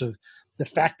 because of the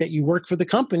fact that you work for the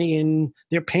company and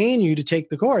they're paying you to take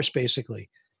the course, basically.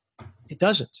 It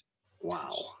doesn't.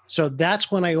 Wow. So that's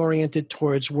when I oriented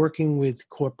towards working with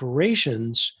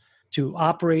corporations to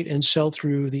operate and sell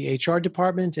through the HR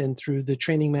department and through the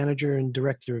training manager and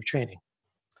director of training.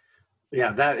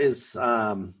 Yeah, that is,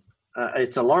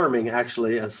 it's alarming,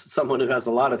 actually, as someone who has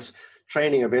a lot of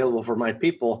training available for my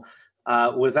people.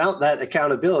 Without that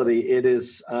accountability, it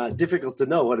is difficult to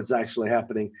know what is actually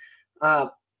happening.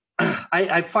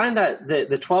 I find that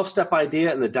the 12-step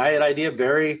idea and the diet idea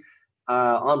very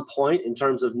on point in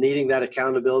terms of needing that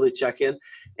accountability check-in.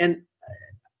 And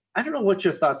I don't know what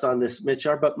your thoughts on this, Mitch,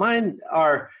 are, but mine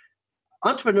are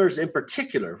entrepreneurs in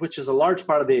particular, which is a large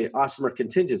part of the Awesomer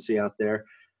contingency out there.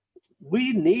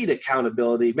 We need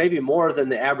accountability maybe more than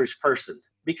the average person,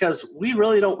 because we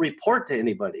really don't report to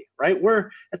anybody, right? We're,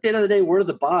 at the end of the day, we're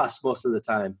the boss most of the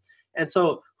time. And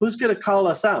so who's going to call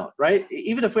us out, right?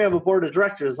 Even if we have a board of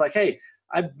directors, like, hey,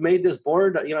 I made this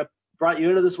board, I brought you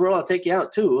into this world, I'll take you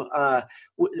out too.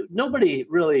 Nobody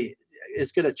really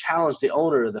is going to challenge the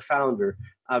owner or the founder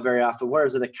very often,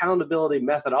 whereas an accountability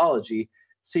methodology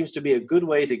seems to be a good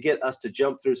way to get us to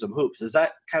jump through some hoops. Is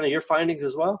that kind of your findings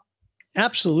as well?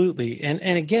 Absolutely. And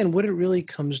again, what it really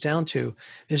comes down to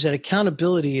is that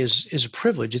accountability is a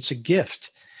privilege. It's a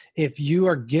gift. If you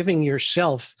are giving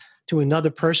yourself to another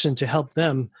person to help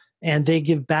them and they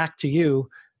give back to you,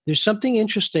 there's something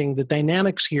interesting, the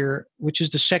dynamics here, which is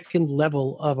the second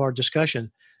level of our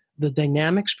discussion. The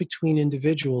dynamics between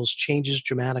individuals changes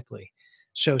dramatically.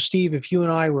 So Steve, if you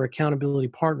and I were accountability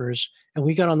partners and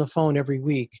we got on the phone every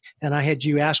week and I had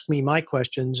you ask me my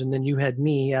questions and then you had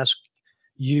me ask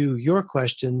you your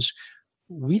questions,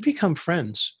 we become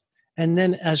friends. And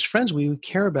then as friends, we would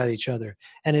care about each other.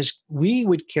 And as we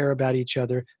would care about each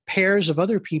other, pairs of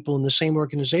other people in the same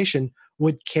organization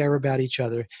would care about each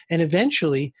other. And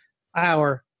eventually,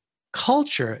 our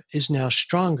culture is now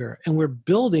stronger, and we're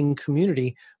building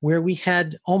community where we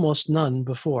had almost none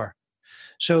before.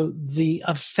 So the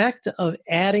effect of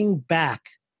adding back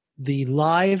the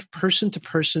live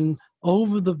person-to-person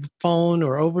over the phone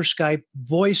or over Skype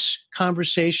voice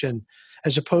conversation,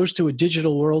 as opposed to a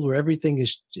digital world where everything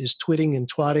is twitting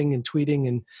and twatting and tweeting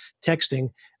and texting,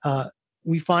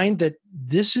 we find that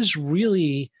this is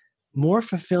really more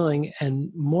fulfilling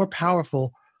and more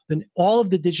powerful than all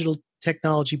of the digital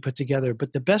technology put together.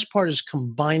 But the best part is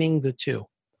combining the two.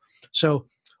 So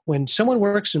when someone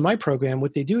works in my program,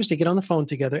 what they do is they get on the phone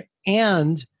together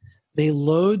and they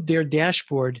load their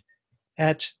dashboard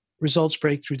at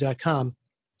resultsbreakthrough.com.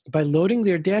 By loading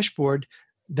their dashboard,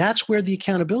 that's where the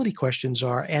accountability questions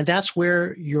are, and that's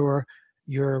where your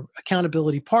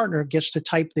accountability partner gets to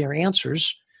type their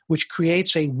answers, which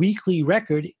creates a weekly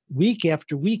record week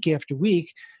after week after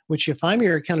week, which if I'm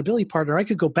your accountability partner, I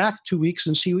could go back 2 weeks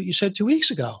and see what you said 2 weeks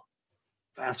ago.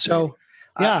 Fascinating. So,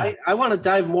 yeah. I want to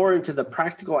dive more into the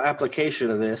practical application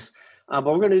of this, but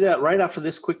we're going to do that right after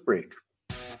this quick break.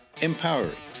 Empower.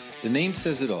 The name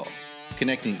says it all.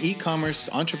 Connecting e-commerce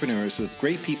entrepreneurs with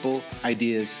great people,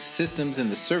 ideas, systems, and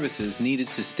the services needed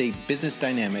to stay business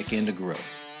dynamic and to grow.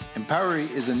 Empowery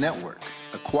is a network,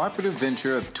 a cooperative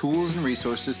venture of tools and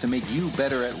resources to make you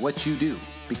better at what you do,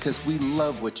 because we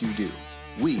love what you do.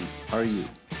 We are you.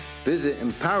 Visit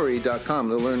Empowery.com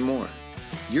to learn more.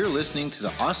 You're listening to the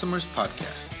Awesomers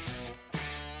Podcast.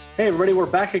 Hey everybody, we're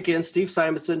back again. Steve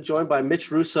Simonson, joined by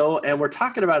Mitch Russo, and we're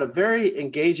talking about a very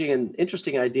engaging and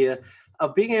interesting idea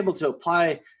of being able to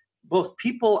apply both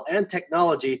people and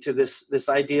technology to this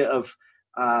idea of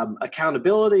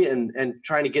accountability and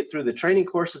trying to get through the training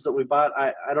courses that we bought.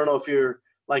 I don't know if you're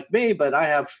like me, but I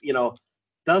have,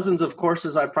 dozens of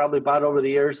courses I probably bought over the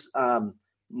years,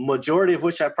 majority of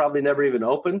which I probably never even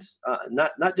opened,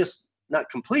 not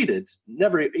completed,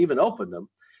 never even opened them.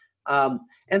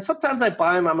 And sometimes I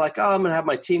buy them, I'm like, oh, I'm going to have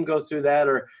my team go through that,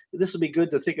 or this will be good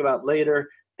to think about later.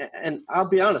 And I'll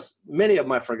be honest, many of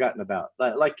them I've forgotten about.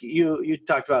 Like you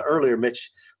talked about earlier,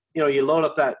 Mitch, you load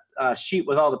up that sheet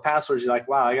with all the passwords. You're like,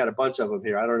 wow, I got a bunch of them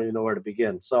here. I don't even know where to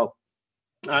begin. So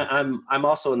I'm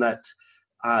also in that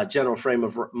general frame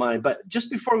of mind. But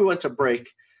just before we went to break,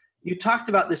 you talked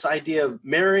about this idea of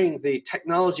marrying the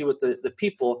technology with the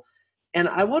people. And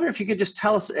I wonder if you could just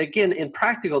tell us again in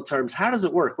practical terms, how does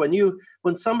it work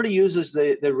when somebody uses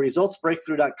the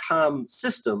resultsbreakthrough.com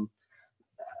system?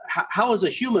 How is a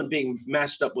human being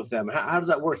matched up with them? How does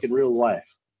that work in real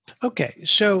life? Okay,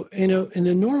 so in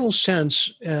the normal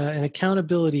sense, an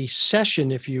accountability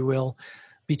session, if you will,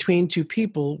 between two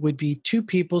people would be two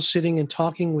people sitting and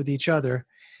talking with each other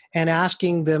and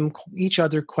asking them each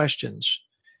other questions.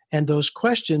 And those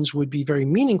questions would be very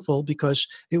meaningful because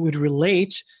it would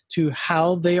relate to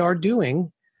how they are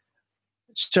doing.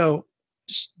 So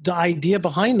the idea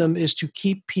behind them is to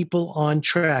keep people on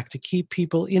track, to keep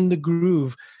people in the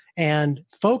groove and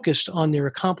focused on their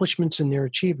accomplishments and their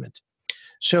achievement.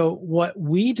 So what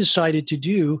we decided to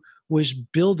do was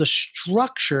build a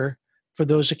structure for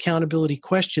those accountability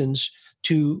questions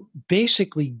to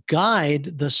basically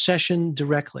guide the session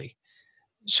directly.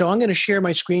 So I'm going to share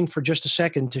my screen for just a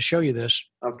second to show you this.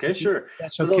 Okay, sure.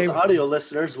 That's for okay. Those audio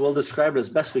listeners, we'll describe it as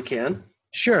best we can.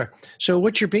 Sure. So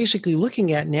what you're basically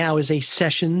looking at now is a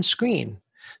session screen.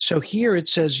 So here it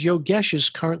says Yogesh is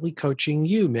currently coaching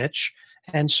you, Mitch.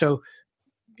 And so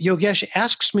Yogesh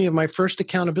asks me of my first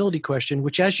accountability question,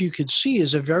 which as you could see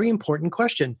is a very important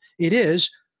question. It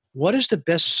is, what is the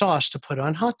best sauce to put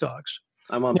on hot dogs?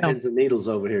 I'm on pins and needles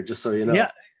over here, just so you know. Yeah,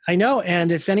 I know.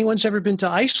 And if anyone's ever been to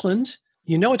Iceland,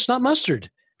 you know it's not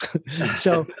mustard.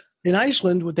 So in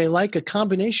Iceland, they like a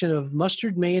combination of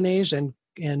mustard, mayonnaise, and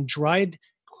dried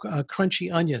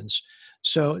crunchy onions.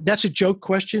 So that's a joke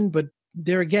question, but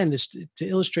there again, this to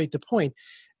illustrate the point.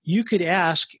 You could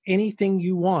ask anything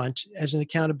you want as an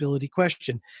accountability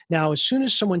question. Now, as soon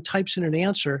as someone types in an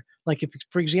answer, like if,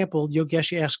 for example,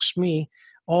 Yogesh asks me,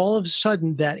 all of a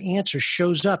sudden that answer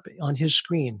shows up on his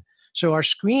screen. So our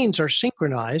screens are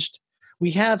synchronized.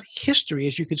 We have history,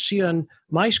 as you can see on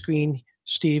my screen,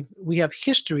 Steve, we have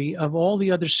history of all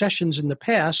the other sessions in the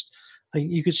past.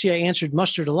 You can see I answered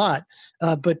mustard a lot,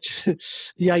 but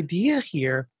the idea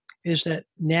here is that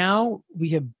now we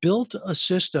have built a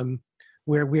system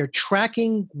where we're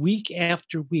tracking week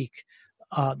after week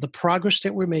the progress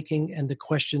that we're making and the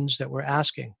questions that we're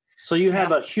asking. So you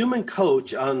have a human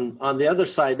coach on the other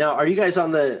side. Now, are you guys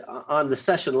on the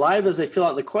session live as they fill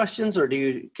out the questions, or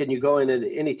can you go in at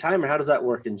any time, or how does that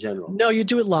work in general? No, you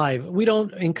do it live. We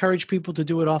don't encourage people to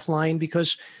do it offline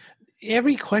because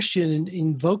every question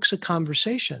invokes a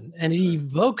conversation and it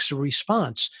evokes a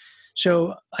response.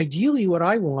 So ideally what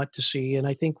I want to see, and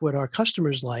I think what our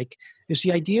customers like, is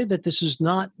the idea that this is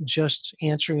not just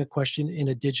answering a question in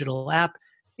a digital app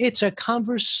It's a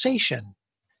conversation,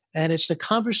 and it's the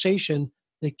conversation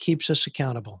that keeps us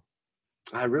accountable.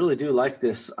 I really do like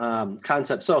this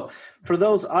concept. So for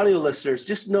those audio listeners,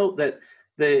 just note that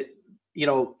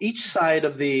each side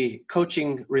of the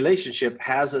coaching relationship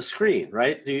has a screen,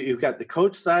 right? You've got the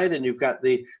coach side and you've got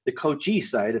the coachee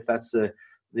side, if that's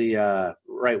the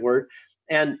right word.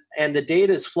 And the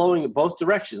data is flowing in both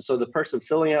directions. So the person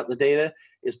filling out the data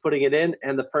is putting it in,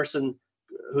 and the person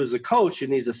who's the coach who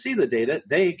needs to see the data,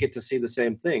 they get to see the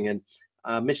same thing. And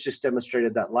Mitch just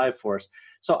demonstrated that live for us.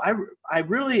 So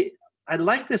I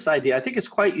like this idea. I think it's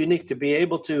quite unique to be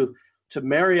able to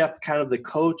marry up kind of the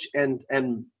coach and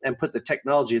put the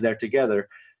technology there together.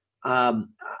 I'm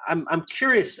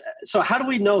curious. So how do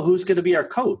we know who's going to be our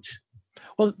coach?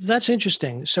 Well, that's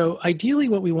interesting. So ideally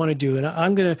what we want to do, and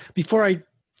I'm going to, before I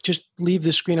just leave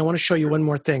the screen, I want to show you one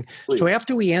more thing. Please. So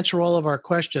after we answer all of our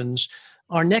questions,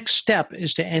 our next step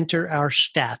is to enter our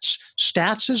stats.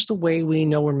 Stats is the way we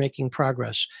know we're making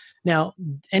progress. Now,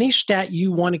 any stat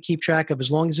you want to keep track of,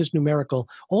 as long as it's numerical,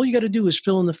 all you got to do is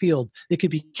fill in the field. It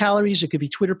could be calories, it could be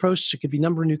Twitter posts, it could be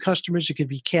number of new customers, it could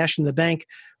be cash in the bank.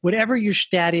 Whatever your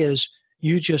stat is,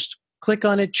 you just click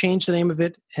on it, change the name of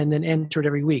it, and then enter it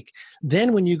every week.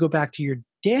 Then when you go back to your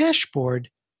dashboard,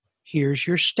 here's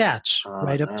your stats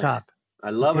right up top. I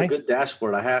love a good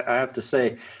dashboard, I have to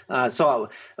say. So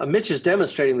Mitch is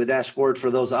demonstrating the dashboard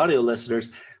for those audio listeners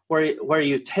where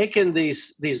you've taken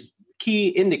these key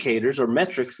indicators or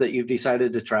metrics that you've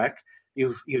decided to track.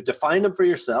 You've defined them for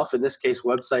yourself, in this case,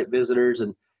 website visitors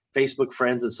and Facebook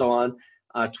friends and so on,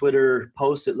 Twitter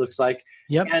posts, it looks like.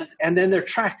 Yep. And then they're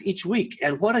tracked each week.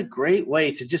 And what a great way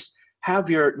to just have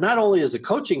your, not only as a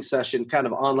coaching session kind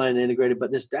of online integrated,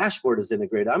 but this dashboard is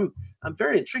integrated. I'm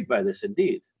very intrigued by this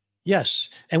indeed. Yes.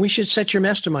 And we should set your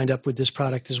mastermind up with this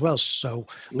product as well. So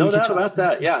no doubt about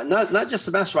that. Yeah. Not just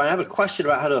the mastermind. I have a question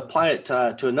about how to apply it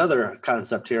to another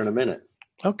concept here in a minute.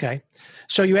 Okay.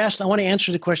 So you asked, I want to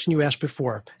answer the question you asked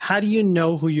before. How do you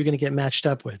know who you're going to get matched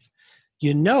up with?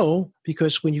 You know,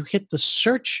 because when you hit the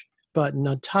search button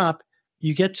on top,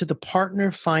 you get to the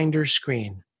partner finder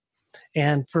screen.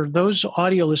 And for those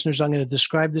audio listeners, I'm going to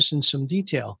describe this in some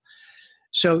detail.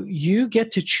 So you get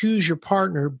to choose your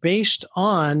partner based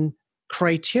on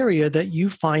criteria that you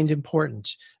find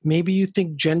important. Maybe you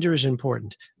think gender is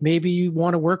important. Maybe you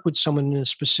want to work with someone in a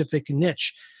specific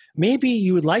niche. Maybe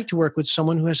you would like to work with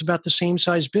someone who has about the same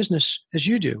size business as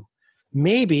you do.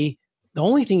 Maybe the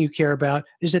only thing you care about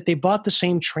is that they bought the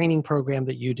same training program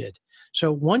that you did.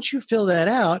 So once you fill that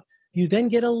out, you then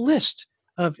get a list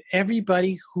of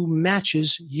everybody who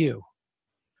matches you.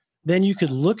 Then you could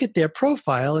look at their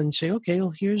profile and say, okay,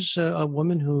 well, here's a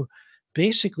woman who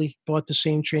basically bought the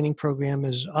same training program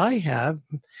as I have,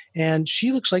 and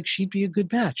she looks like she'd be a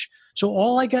good match. So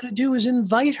all I got to do is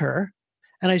invite her,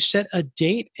 and I set a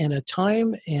date and a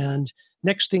time, and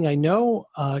next thing I know,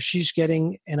 she's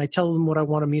getting, and I tell them what I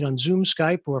want to meet on Zoom,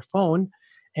 Skype, or phone,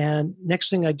 and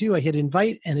next thing I do, I hit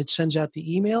invite, and it sends out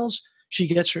the emails. She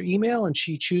gets her email, and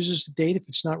she chooses the date if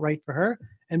it's not right for her,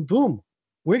 and boom,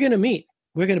 we're going to meet.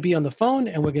 We're going to be on the phone,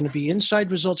 and we're going to be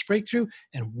inside Results Breakthrough,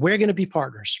 and we're going to be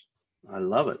partners. I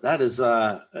love it. That is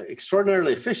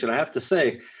extraordinarily efficient, I have to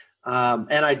say.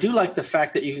 And I do like the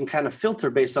fact that you can kind of filter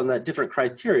based on that different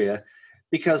criteria,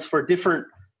 because for different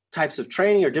types of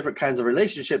training or different kinds of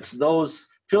relationships, those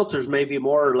filters may be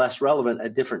more or less relevant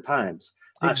at different times.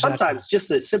 Exactly. Sometimes just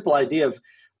the simple idea of,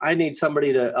 I need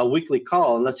somebody to a weekly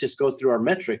call and let's just go through our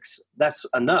metrics, that's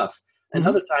enough. And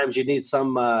other times you need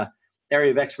some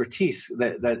area of expertise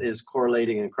that is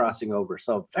correlating and crossing over.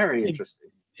 So very interesting.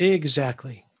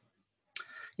 Exactly.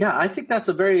 Yeah, I think that's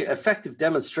a very effective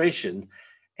demonstration.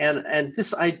 And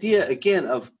this idea, again,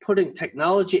 of putting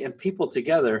technology and people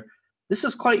together, this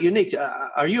is quite unique.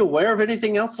 Are you aware of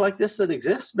anything else like this that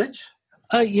exists, Mitch?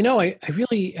 I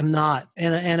really am not.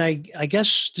 And I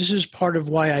guess this is part of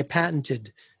why I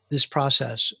patented this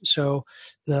process. So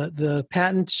the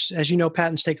patents, as you know,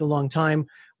 patents take a long time.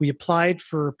 We applied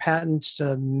for patents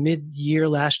mid-year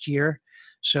last year.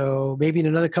 So maybe in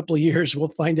another couple of years, we'll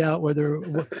find out whether,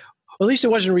 well, at least it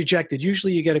wasn't rejected.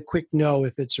 Usually you get a quick no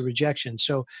if it's a rejection.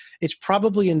 So it's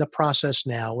probably in the process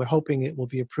now. We're hoping it will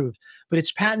be approved. But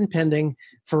it's patent pending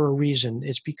for a reason.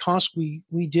 It's because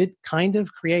we did kind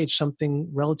of create something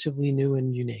relatively new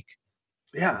and unique.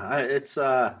 Yeah, it's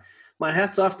my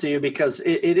hat's off to you, because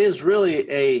it is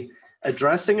really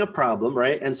addressing a problem,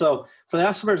 right? And so for the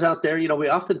customers out there, we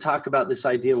often talk about this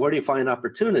idea, where do you find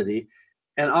opportunity?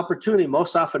 And opportunity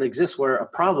most often exists where a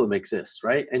problem exists,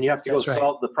 right? And you have to go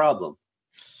solve the problem.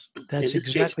 That's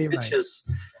exactly right. Mitch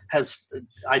has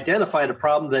identified a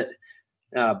problem that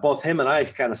both him and I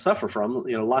kind of suffer from,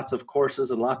 lots of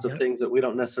courses and lots of things that we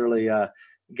don't necessarily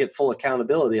get full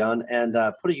accountability on, and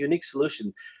put a unique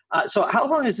solution. So how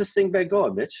long has this thing been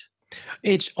going, Mitch?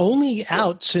 It's only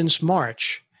out since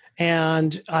March,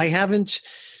 and I haven't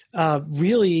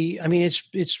really. I mean,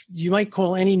 it's you might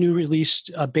call any new release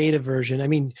a beta version. I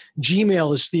mean,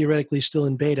 Gmail is theoretically still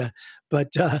in beta,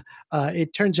 but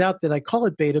it turns out that I call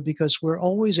it beta because we're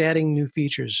always adding new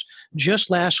features. Just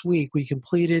last week, we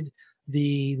completed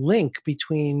the link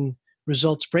between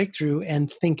Results Breakthrough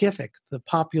and Thinkific, the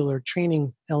popular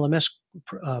training LMS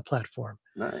platform.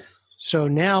 Nice. So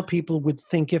now people with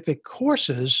Thinkific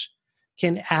courses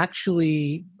can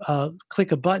actually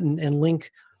click a button and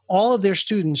link all of their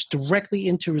students directly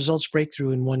into Results Breakthrough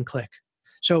in one click.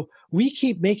 So we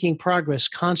keep making progress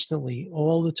constantly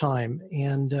all the time,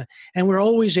 and we're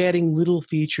always adding little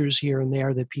features here and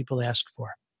there that people ask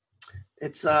for.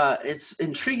 It's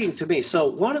intriguing to me. So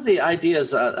one of the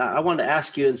ideas I wanted to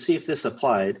ask you and see if this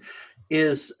applied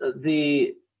is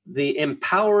the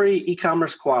Empowery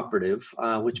e-commerce cooperative,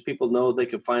 which people know they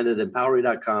can find at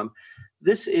empowery.com.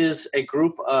 This is a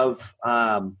group of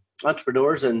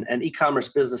entrepreneurs and e-commerce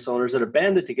business owners that are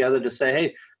banded together to say,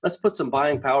 hey, let's put some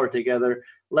buying power together.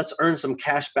 Let's earn some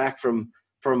cash back from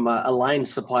aligned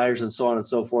suppliers and so on and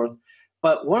so forth.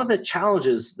 But one of the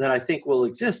challenges that I think will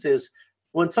exist is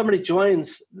when somebody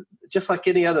joins, just like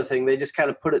any other thing, they just kind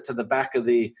of put it to the back of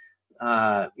the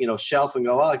shelf and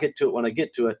go, I'll get to it when I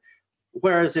get to it.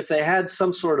 Whereas if they had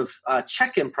some sort of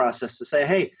check-in process to say,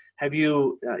 hey, have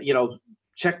you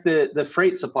checked the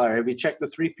freight supplier? Have you checked the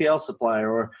 3PL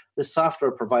supplier or the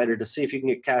software provider to see if you can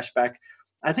get cash back?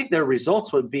 I think their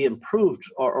results would be improved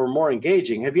or more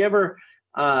engaging. Have you ever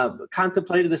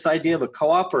contemplated this idea of a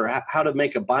co-op or how to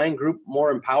make a buying group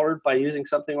more empowered by using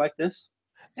something like this?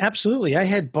 Absolutely. I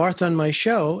had Barth on my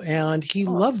show, and he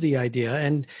loved the idea,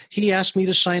 and he asked me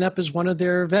to sign up as one of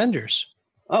their vendors.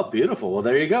 Oh, beautiful. Well,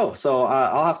 there you go. So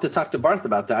I'll have to talk to Barth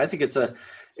about that. I think it's a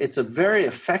very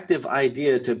effective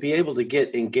idea to be able to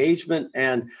get engagement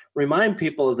and remind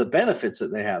people of the benefits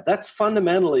that they have. That's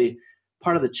fundamentally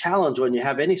part of the challenge when you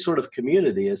have any sort of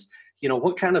community is,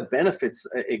 what kind of benefits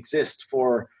exist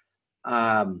for,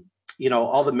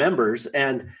 all the members.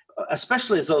 And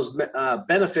especially as those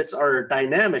benefits are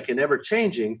dynamic and ever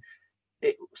changing,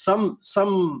 some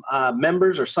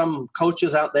members or some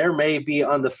coaches out there may be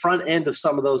on the front end of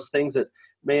some of those things that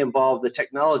may involve the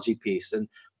technology piece, and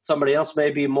somebody else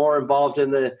may be more involved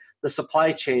in the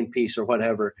supply chain piece or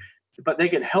whatever. But they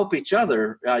can help each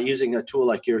other using a tool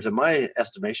like yours, in my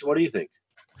estimation. What do you think?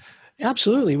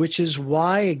 Absolutely, which is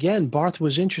why, again, Barth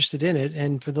was interested in it.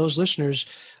 And for those listeners,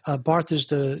 Barth is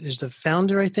the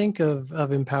founder, I think, of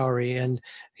Empowery. And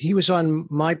he was on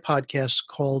my podcast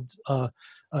called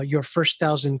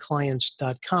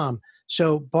YourFirst1,000Clients.com.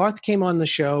 So Barth came on the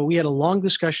show. We had a long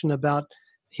discussion about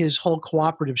his whole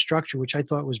cooperative structure, which I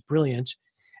thought was brilliant.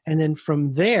 And then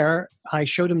from there, I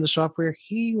showed him the software.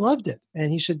 He loved it.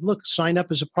 And he said, look, sign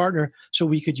up as a partner so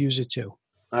we could use it too.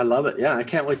 I love it. Yeah, I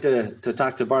can't wait to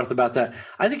talk to Barth about that.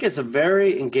 I think it's a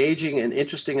very engaging and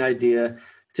interesting idea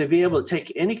to be able to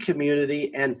take any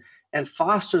community and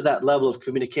foster that level of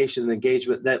communication and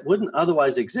engagement that wouldn't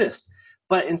otherwise exist.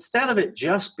 But instead of it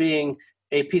just being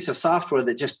a piece of software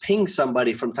that just pings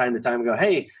somebody from time to time and go,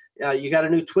 hey, you got a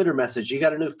new Twitter message, you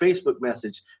got a new Facebook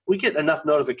message. We get enough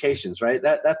notifications, right?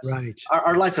 That's right.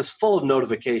 Our life is full of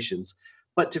notifications.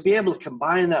 But to be able to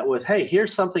combine that with, hey,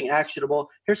 here's something actionable,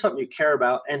 here's something you care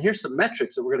about, and here's some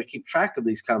metrics that we're going to keep track of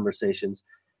these conversations,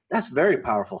 that's very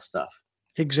powerful stuff.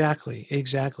 Exactly.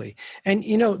 And,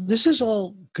 this is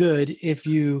all good if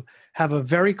you have a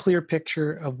very clear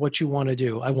picture of what you want to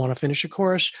do. I want to finish a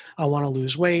course. I want to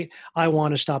lose weight. I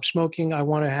want to stop smoking. I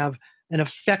want to have an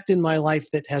effect in my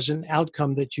life that has an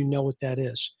outcome that you know what that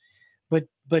is.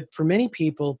 But for many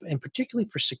people, and particularly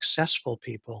for successful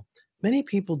people, many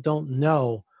people don't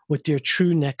know what their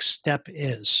true next step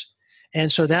is. And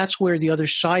so that's where the other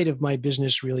side of my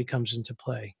business really comes into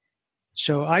play.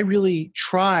 So I really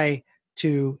try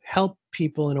to help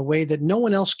people in a way that no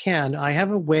one else can. I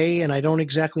have a way, and I don't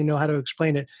exactly know how to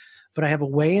explain it, but I have a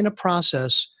way and a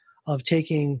process of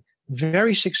taking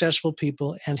very successful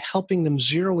people and helping them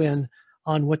zero in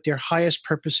on what their highest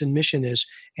purpose and mission is,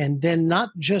 and then not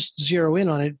just zero in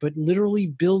on it, but literally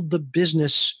build the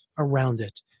business around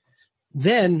it.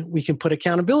 Then we can put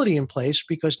accountability in place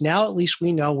because now at least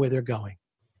we know where they're going.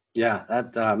 Yeah,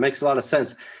 that makes a lot of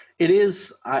sense. It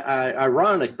is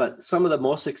ironic, but some of the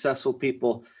most successful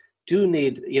people do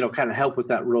need, kind of help with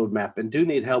that roadmap and do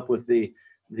need help with the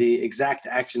exact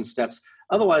action steps.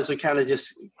 Otherwise, we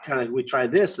we try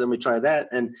this, then we try that.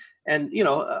 And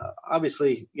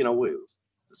obviously,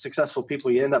 successful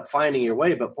people you end up finding your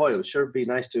way. But boy, it would sure be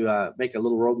nice to make a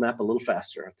little roadmap a little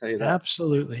faster. I'll tell you that.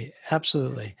 Absolutely.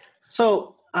 Absolutely.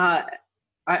 So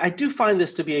I do find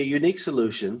this to be a unique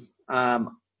solution.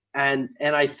 And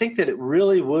I think that it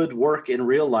really would work in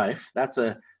real life. That's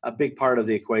a big part of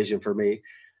the equation for me.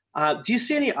 Do you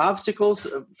see any obstacles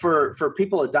for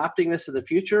people adopting this in the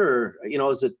future, or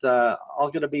is it all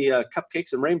going to be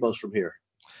cupcakes and rainbows from here?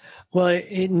 Well,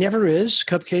 it never is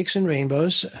cupcakes and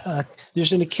rainbows.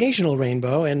 There's an occasional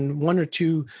rainbow and one or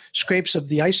two scrapes of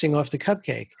the icing off the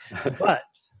cupcake. But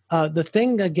the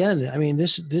thing, again, I mean,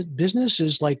 this business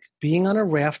is like being on a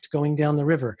raft going down the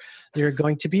river. There are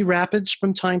going to be rapids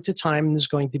from time to time, and there's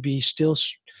going to be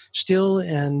still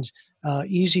and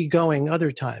easy going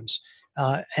other times.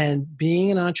 And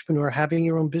being an entrepreneur, having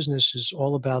your own business is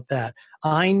all about that.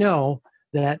 I know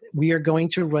that we are going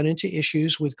to run into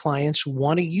issues with clients who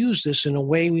want to use this in a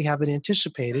way we haven't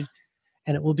anticipated,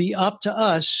 and it will be up to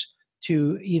us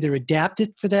to either adapt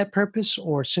it for that purpose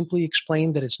or simply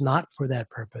explain that it's not for that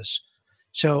purpose.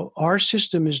 So our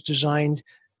system is designed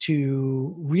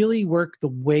to really work the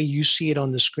way you see it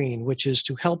on the screen, which is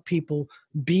to help people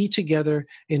be together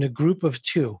in a group of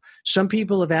two. Some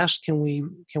people have asked, can we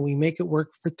make it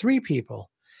work for 3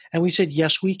 people? And we said,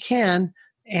 yes, we can.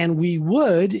 And we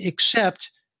would,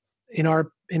 except in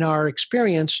our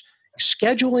experience,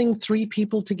 scheduling 3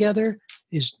 people together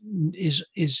is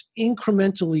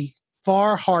incrementally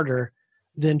far harder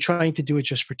than trying to do it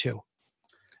just for 2.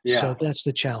 Yeah. So that's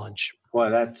the challenge. Boy,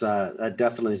 that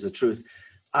definitely is the truth.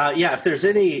 If there's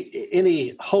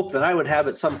any hope that I would have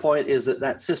at some point is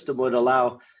that system would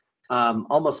allow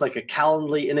almost like a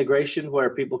Calendly integration where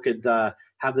people could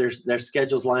have their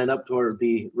schedules line up to where it would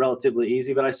be relatively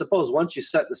easy. But I suppose once you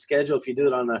set the schedule, if you do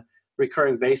it on a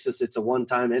recurring basis, it's a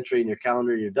one-time entry in your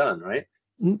calendar, you're done, right?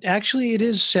 Actually, it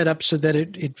is set up so that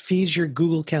it feeds your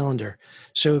Google Calendar.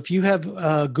 So if you have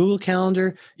Google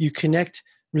Calendar, you connect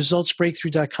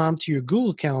resultsbreakthrough.com to your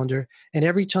Google Calendar, and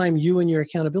every time you and your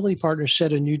accountability partner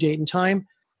set a new date and time,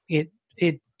 it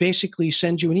basically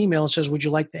sends you an email and says, would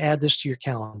you like to add this to your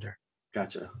calendar?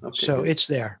 Gotcha. Okay. So it's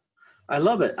there. I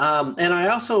love it. And I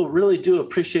also really do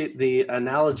appreciate the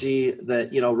analogy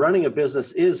that, running a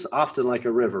business is often like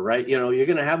a river, right? You're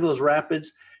going to have those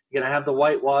rapids, you're going to have the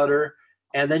white water,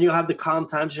 and then you'll have the calm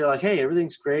times. You're like, hey,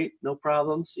 everything's great, no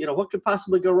problems. What could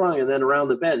possibly go wrong? And then around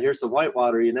the bend, here's the white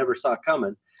water you never saw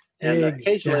coming. And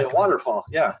occasionally a waterfall.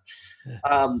 Yeah.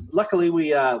 Luckily, we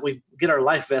get our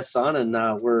life vests on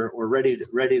and we're ready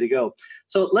to go.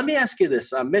 So let me ask you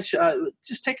this, Mitch.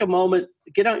 Just take a moment,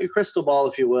 get out your crystal ball,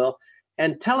 if you will,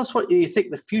 and tell us what you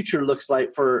think the future looks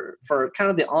like for kind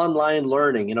of the online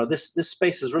learning. This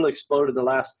space has really exploded in the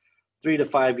last 3 to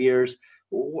 5 years.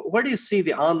 Where do you see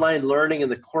the online learning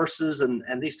and the courses and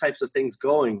these types of things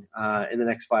going in the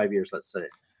next 5 years, let's say?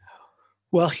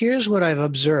 Well, here's what I've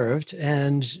observed,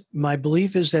 and my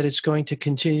belief is that it's going to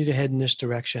continue to head in this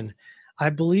direction. I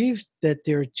believe that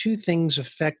there are 2 things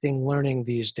affecting learning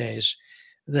these days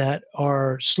that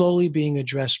are slowly being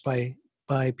addressed by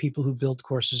people who build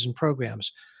courses and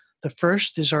programs. The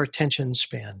first is our attention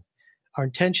span. Our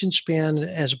attention span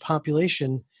as a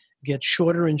population gets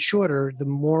shorter and shorter the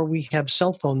more we have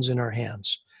cell phones in our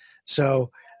hands. So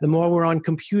the more we're on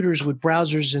computers with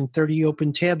browsers and 30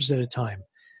 open tabs at a time.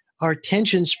 Our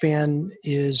attention span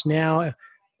is now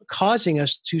causing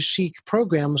us to seek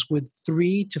programs with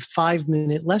 3 to 5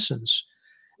 minute lessons.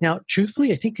 Now,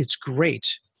 truthfully, I think it's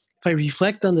great. If I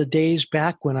reflect on the days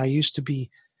back when I used to be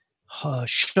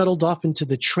shuttled off into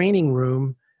the training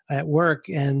room at work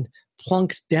and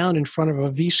plunked down in front of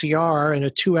a VCR and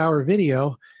a 2-hour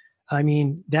video, I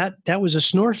mean, that was a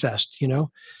snore fest,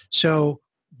 So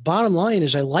bottom line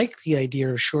is I like the idea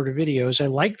of shorter videos. I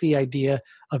like the idea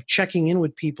of checking in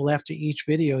with people after each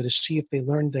video to see if they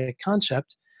learned the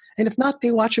concept. And if not,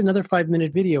 they watch another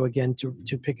 5-minute video again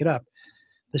to pick it up.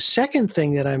 The second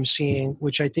thing that I'm seeing,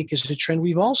 which I think is a trend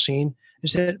we've all seen,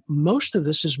 is that most of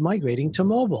this is migrating to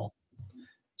mobile.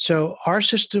 So our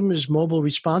system is mobile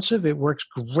responsive. It works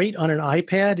great on an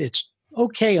iPad. It's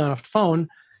okay on a phone.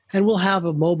 And we'll have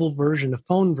a mobile version, a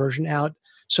phone version out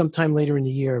sometime later in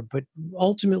the year. But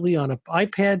ultimately on an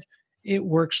iPad, it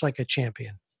works like a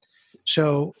champion.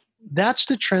 So that's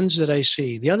the trends that I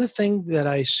see. The other thing that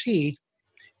I see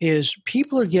is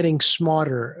people are getting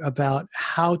smarter about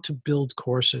how to build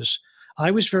courses.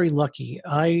 I was very lucky.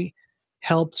 I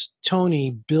helped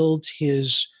Tony build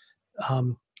his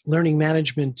learning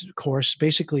management course.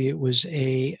 Basically, it was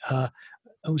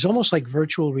it was almost like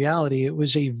virtual reality. It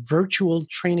was a virtual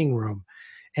training room.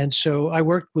 And so I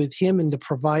worked with him and the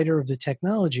provider of the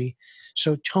technology.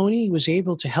 So Tony was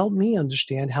able to help me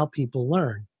understand how people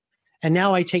learn. And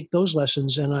now I take those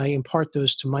lessons and I impart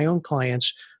those to my own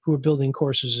clients who are building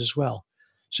courses as well.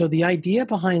 So the idea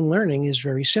behind learning is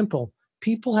very simple.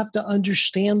 People have to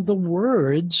understand the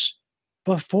words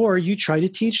before you try to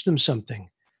teach them something.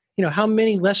 You know, how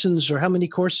many lessons or how many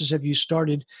courses have you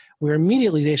started where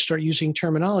immediately they start using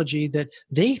terminology that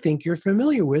they think you're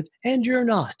familiar with and you're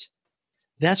not?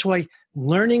 That's why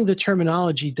learning the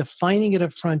terminology, defining it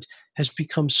up front has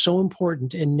become so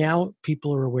important. And now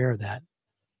people are aware of that.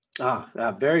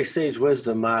 Very sage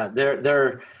wisdom.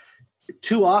 There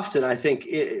too often, I think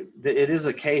it is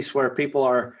a case where people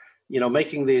are,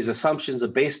 making these assumptions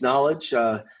of base knowledge,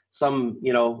 some,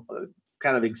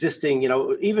 kind of existing,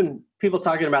 even people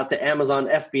talking about the Amazon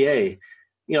FBA,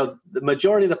 the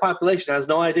majority of the population has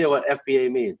no idea what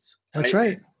FBA means. That's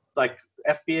right. Like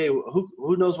FBA,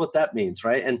 who knows what that means,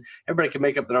 right? And everybody can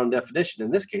make up their own definition.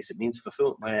 In this case, it means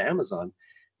fulfillment by Amazon.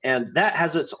 And that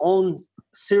has its own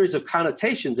series of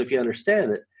connotations if you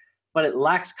understand it, but it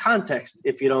lacks context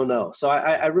if you don't know. So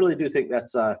I really do think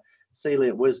that's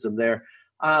salient wisdom there.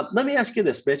 Let me ask you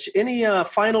this, Mitch. Any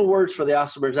final words for the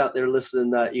awesomers out there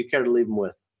listening that you care to leave them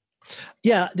with?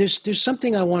 Yeah, there's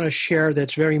something I want to share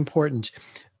that's very important.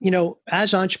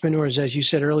 As entrepreneurs, as you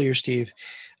said earlier, Steve,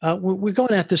 we're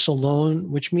going at this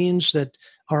alone, which means that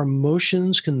our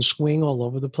emotions can swing all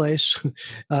over the place.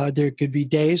 There could be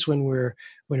days when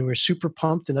we're super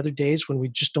pumped, and other days when we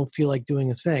just don't feel like doing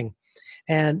a thing.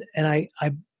 And I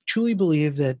truly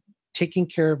believe that taking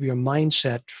care of your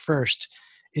mindset first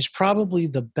is probably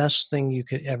the best thing you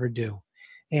could ever do.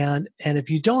 And if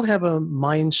you don't have a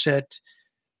mindset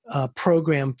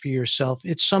program for yourself,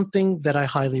 it's something that I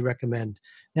highly recommend.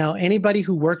 Now, anybody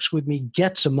who works with me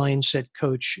gets a mindset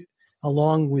coach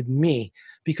along with me,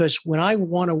 because when I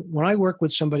work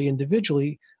with somebody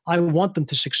individually, I want them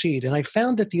to succeed. And I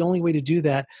found that the only way to do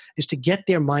that is to get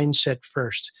their mindset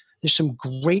first. There's some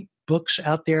great books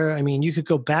out there. I mean, you could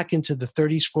go back into the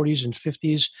 30s, 40s, and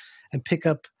 50s and pick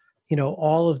up,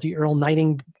 all of the Earl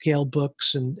Nightingale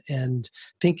books and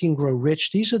Think and Grow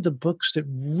Rich. These are the books that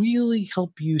really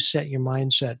help you set your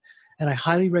mindset. And I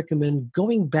highly recommend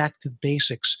going back to the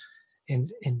basics and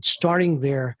starting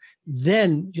there.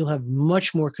 Then you'll have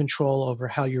much more control over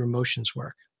how your emotions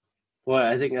work. Boy,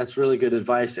 I think that's really good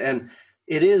advice. And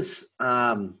it is,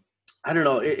 I don't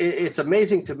know, it's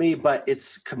amazing to me, but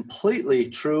it's completely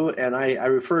true. And I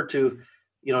refer to,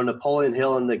 Napoleon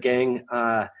Hill and the gang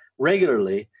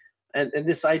regularly. And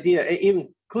this idea, even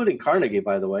including Carnegie,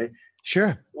 by the way,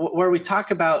 sure, where we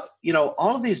talk about,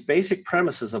 all of these basic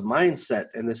premises of mindset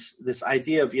and this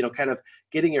idea of, kind of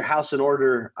getting your house in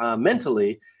order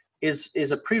mentally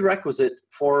is a prerequisite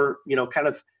for, kind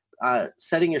of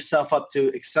setting yourself up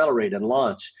to accelerate and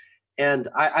launch. And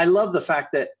I love the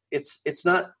fact that it's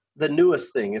not the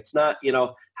newest thing. It's not,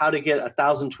 how to get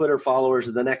 1,000 Twitter followers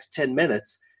in the next 10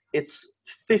 minutes. It's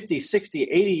 50, 60,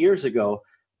 80 years ago.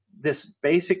 This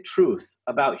basic truth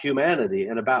about humanity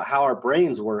and about how our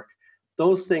brains work,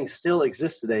 those things still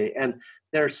exist today, and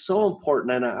they're so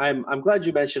important. And I'm glad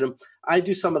you mentioned them. I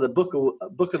do some of the book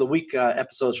of the week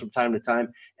episodes from time to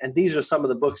time, and these are some of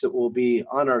the books that will be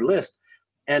on our list.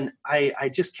 And I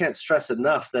just can't stress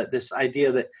enough that this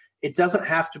idea that it doesn't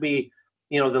have to be,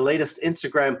 the latest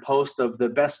Instagram post of the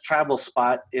best travel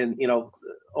spot in,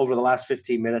 over the last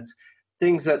 15 minutes.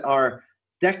 Things that are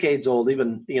decades old,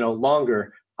 even,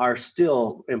 longer, are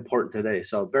still important today.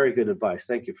 So very good advice.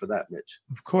 Thank you for that, Mitch.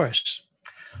 Of course.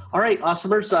 All right,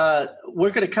 awesomers.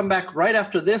 We're going to come back right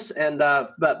after this. And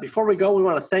but before we go, we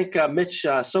want to thank Mitch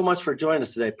so much for joining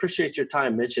us today. Appreciate your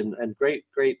time, Mitch, and great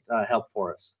help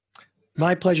for us.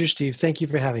 My pleasure, Steve. Thank you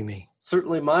for having me.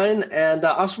 Certainly mine. And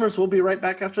awesomers, we'll be right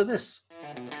back after this.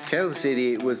 Catalyst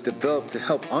 88 was developed to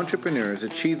help entrepreneurs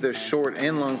achieve their short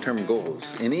and long-term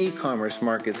goals in e-commerce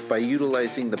markets by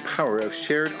utilizing the power of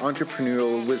shared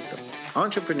entrepreneurial wisdom.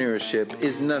 Entrepreneurship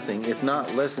is nothing if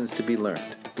not lessons to be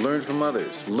learned. Learn from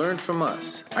others. Learn from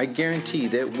us. I guarantee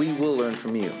that we will learn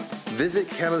from you. Visit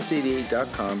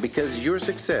Catalyst88.com because your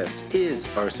success is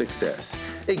our success.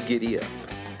 A giddy up.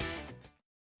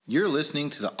 You're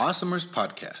listening to the Awesomers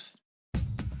Podcast.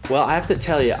 Well, I have to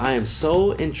tell you, I am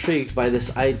so intrigued by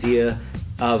this idea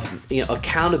of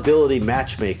accountability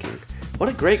matchmaking. What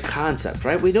a great concept,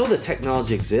 right? We know the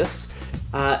technology exists.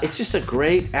 It's just a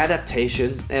great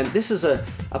adaptation, and this is a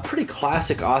pretty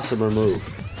classic awesomer move.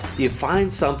 You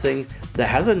find something that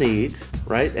has a need,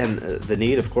 right? And the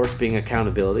need, of course, being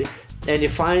accountability. And you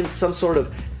find some sort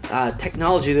of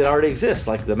technology that already exists,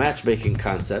 like the matchmaking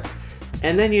concept.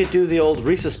 And then you do the old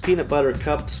Reese's peanut butter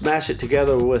cup, smash it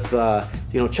together with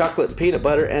chocolate and peanut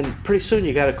butter, and pretty soon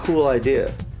you got a cool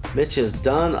idea. Mitch has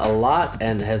done a lot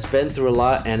and has been through a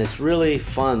lot, and it's really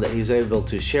fun that he's able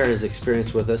to share his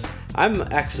experience with us. I'm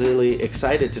actually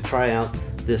excited to try out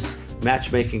this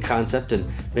matchmaking concept, and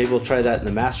maybe we'll try that in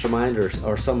the mastermind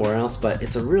or somewhere else, but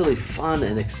it's a really fun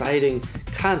and exciting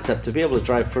concept to be able to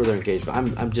drive further engagement.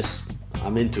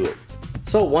 I'm into it.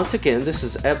 So once again, this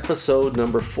is episode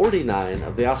number 49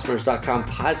 of the Awesomers.com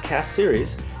podcast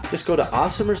series. Just go to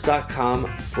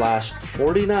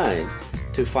awesomers.com/49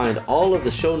 to find all of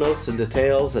the show notes and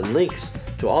details and links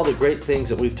to all the great things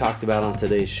that we've talked about on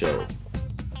today's show.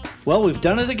 Well, we've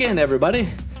done it again, everybody.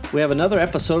 We have another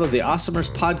episode of the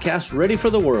Awesomers podcast ready for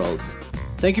the world.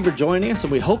 Thank you for joining us,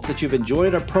 and we hope that you've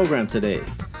enjoyed our program today.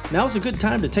 Now's a good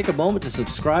time to take a moment to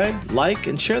subscribe, like,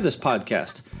 and share this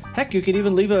podcast. Heck, you could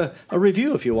even leave a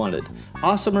review if you wanted.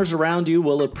 Awesomers around you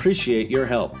will appreciate your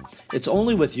help. It's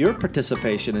only with your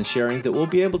participation and sharing that we'll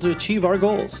be able to achieve our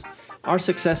goals. Our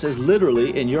success is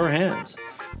literally in your hands.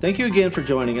 Thank you again for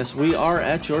joining us. We are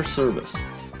at your service.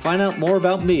 Find out more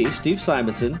about me, Steve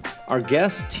Simonson, our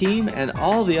guests, team, and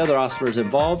all the other Awesomers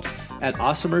involved at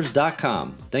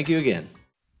awesomers.com. Thank you again.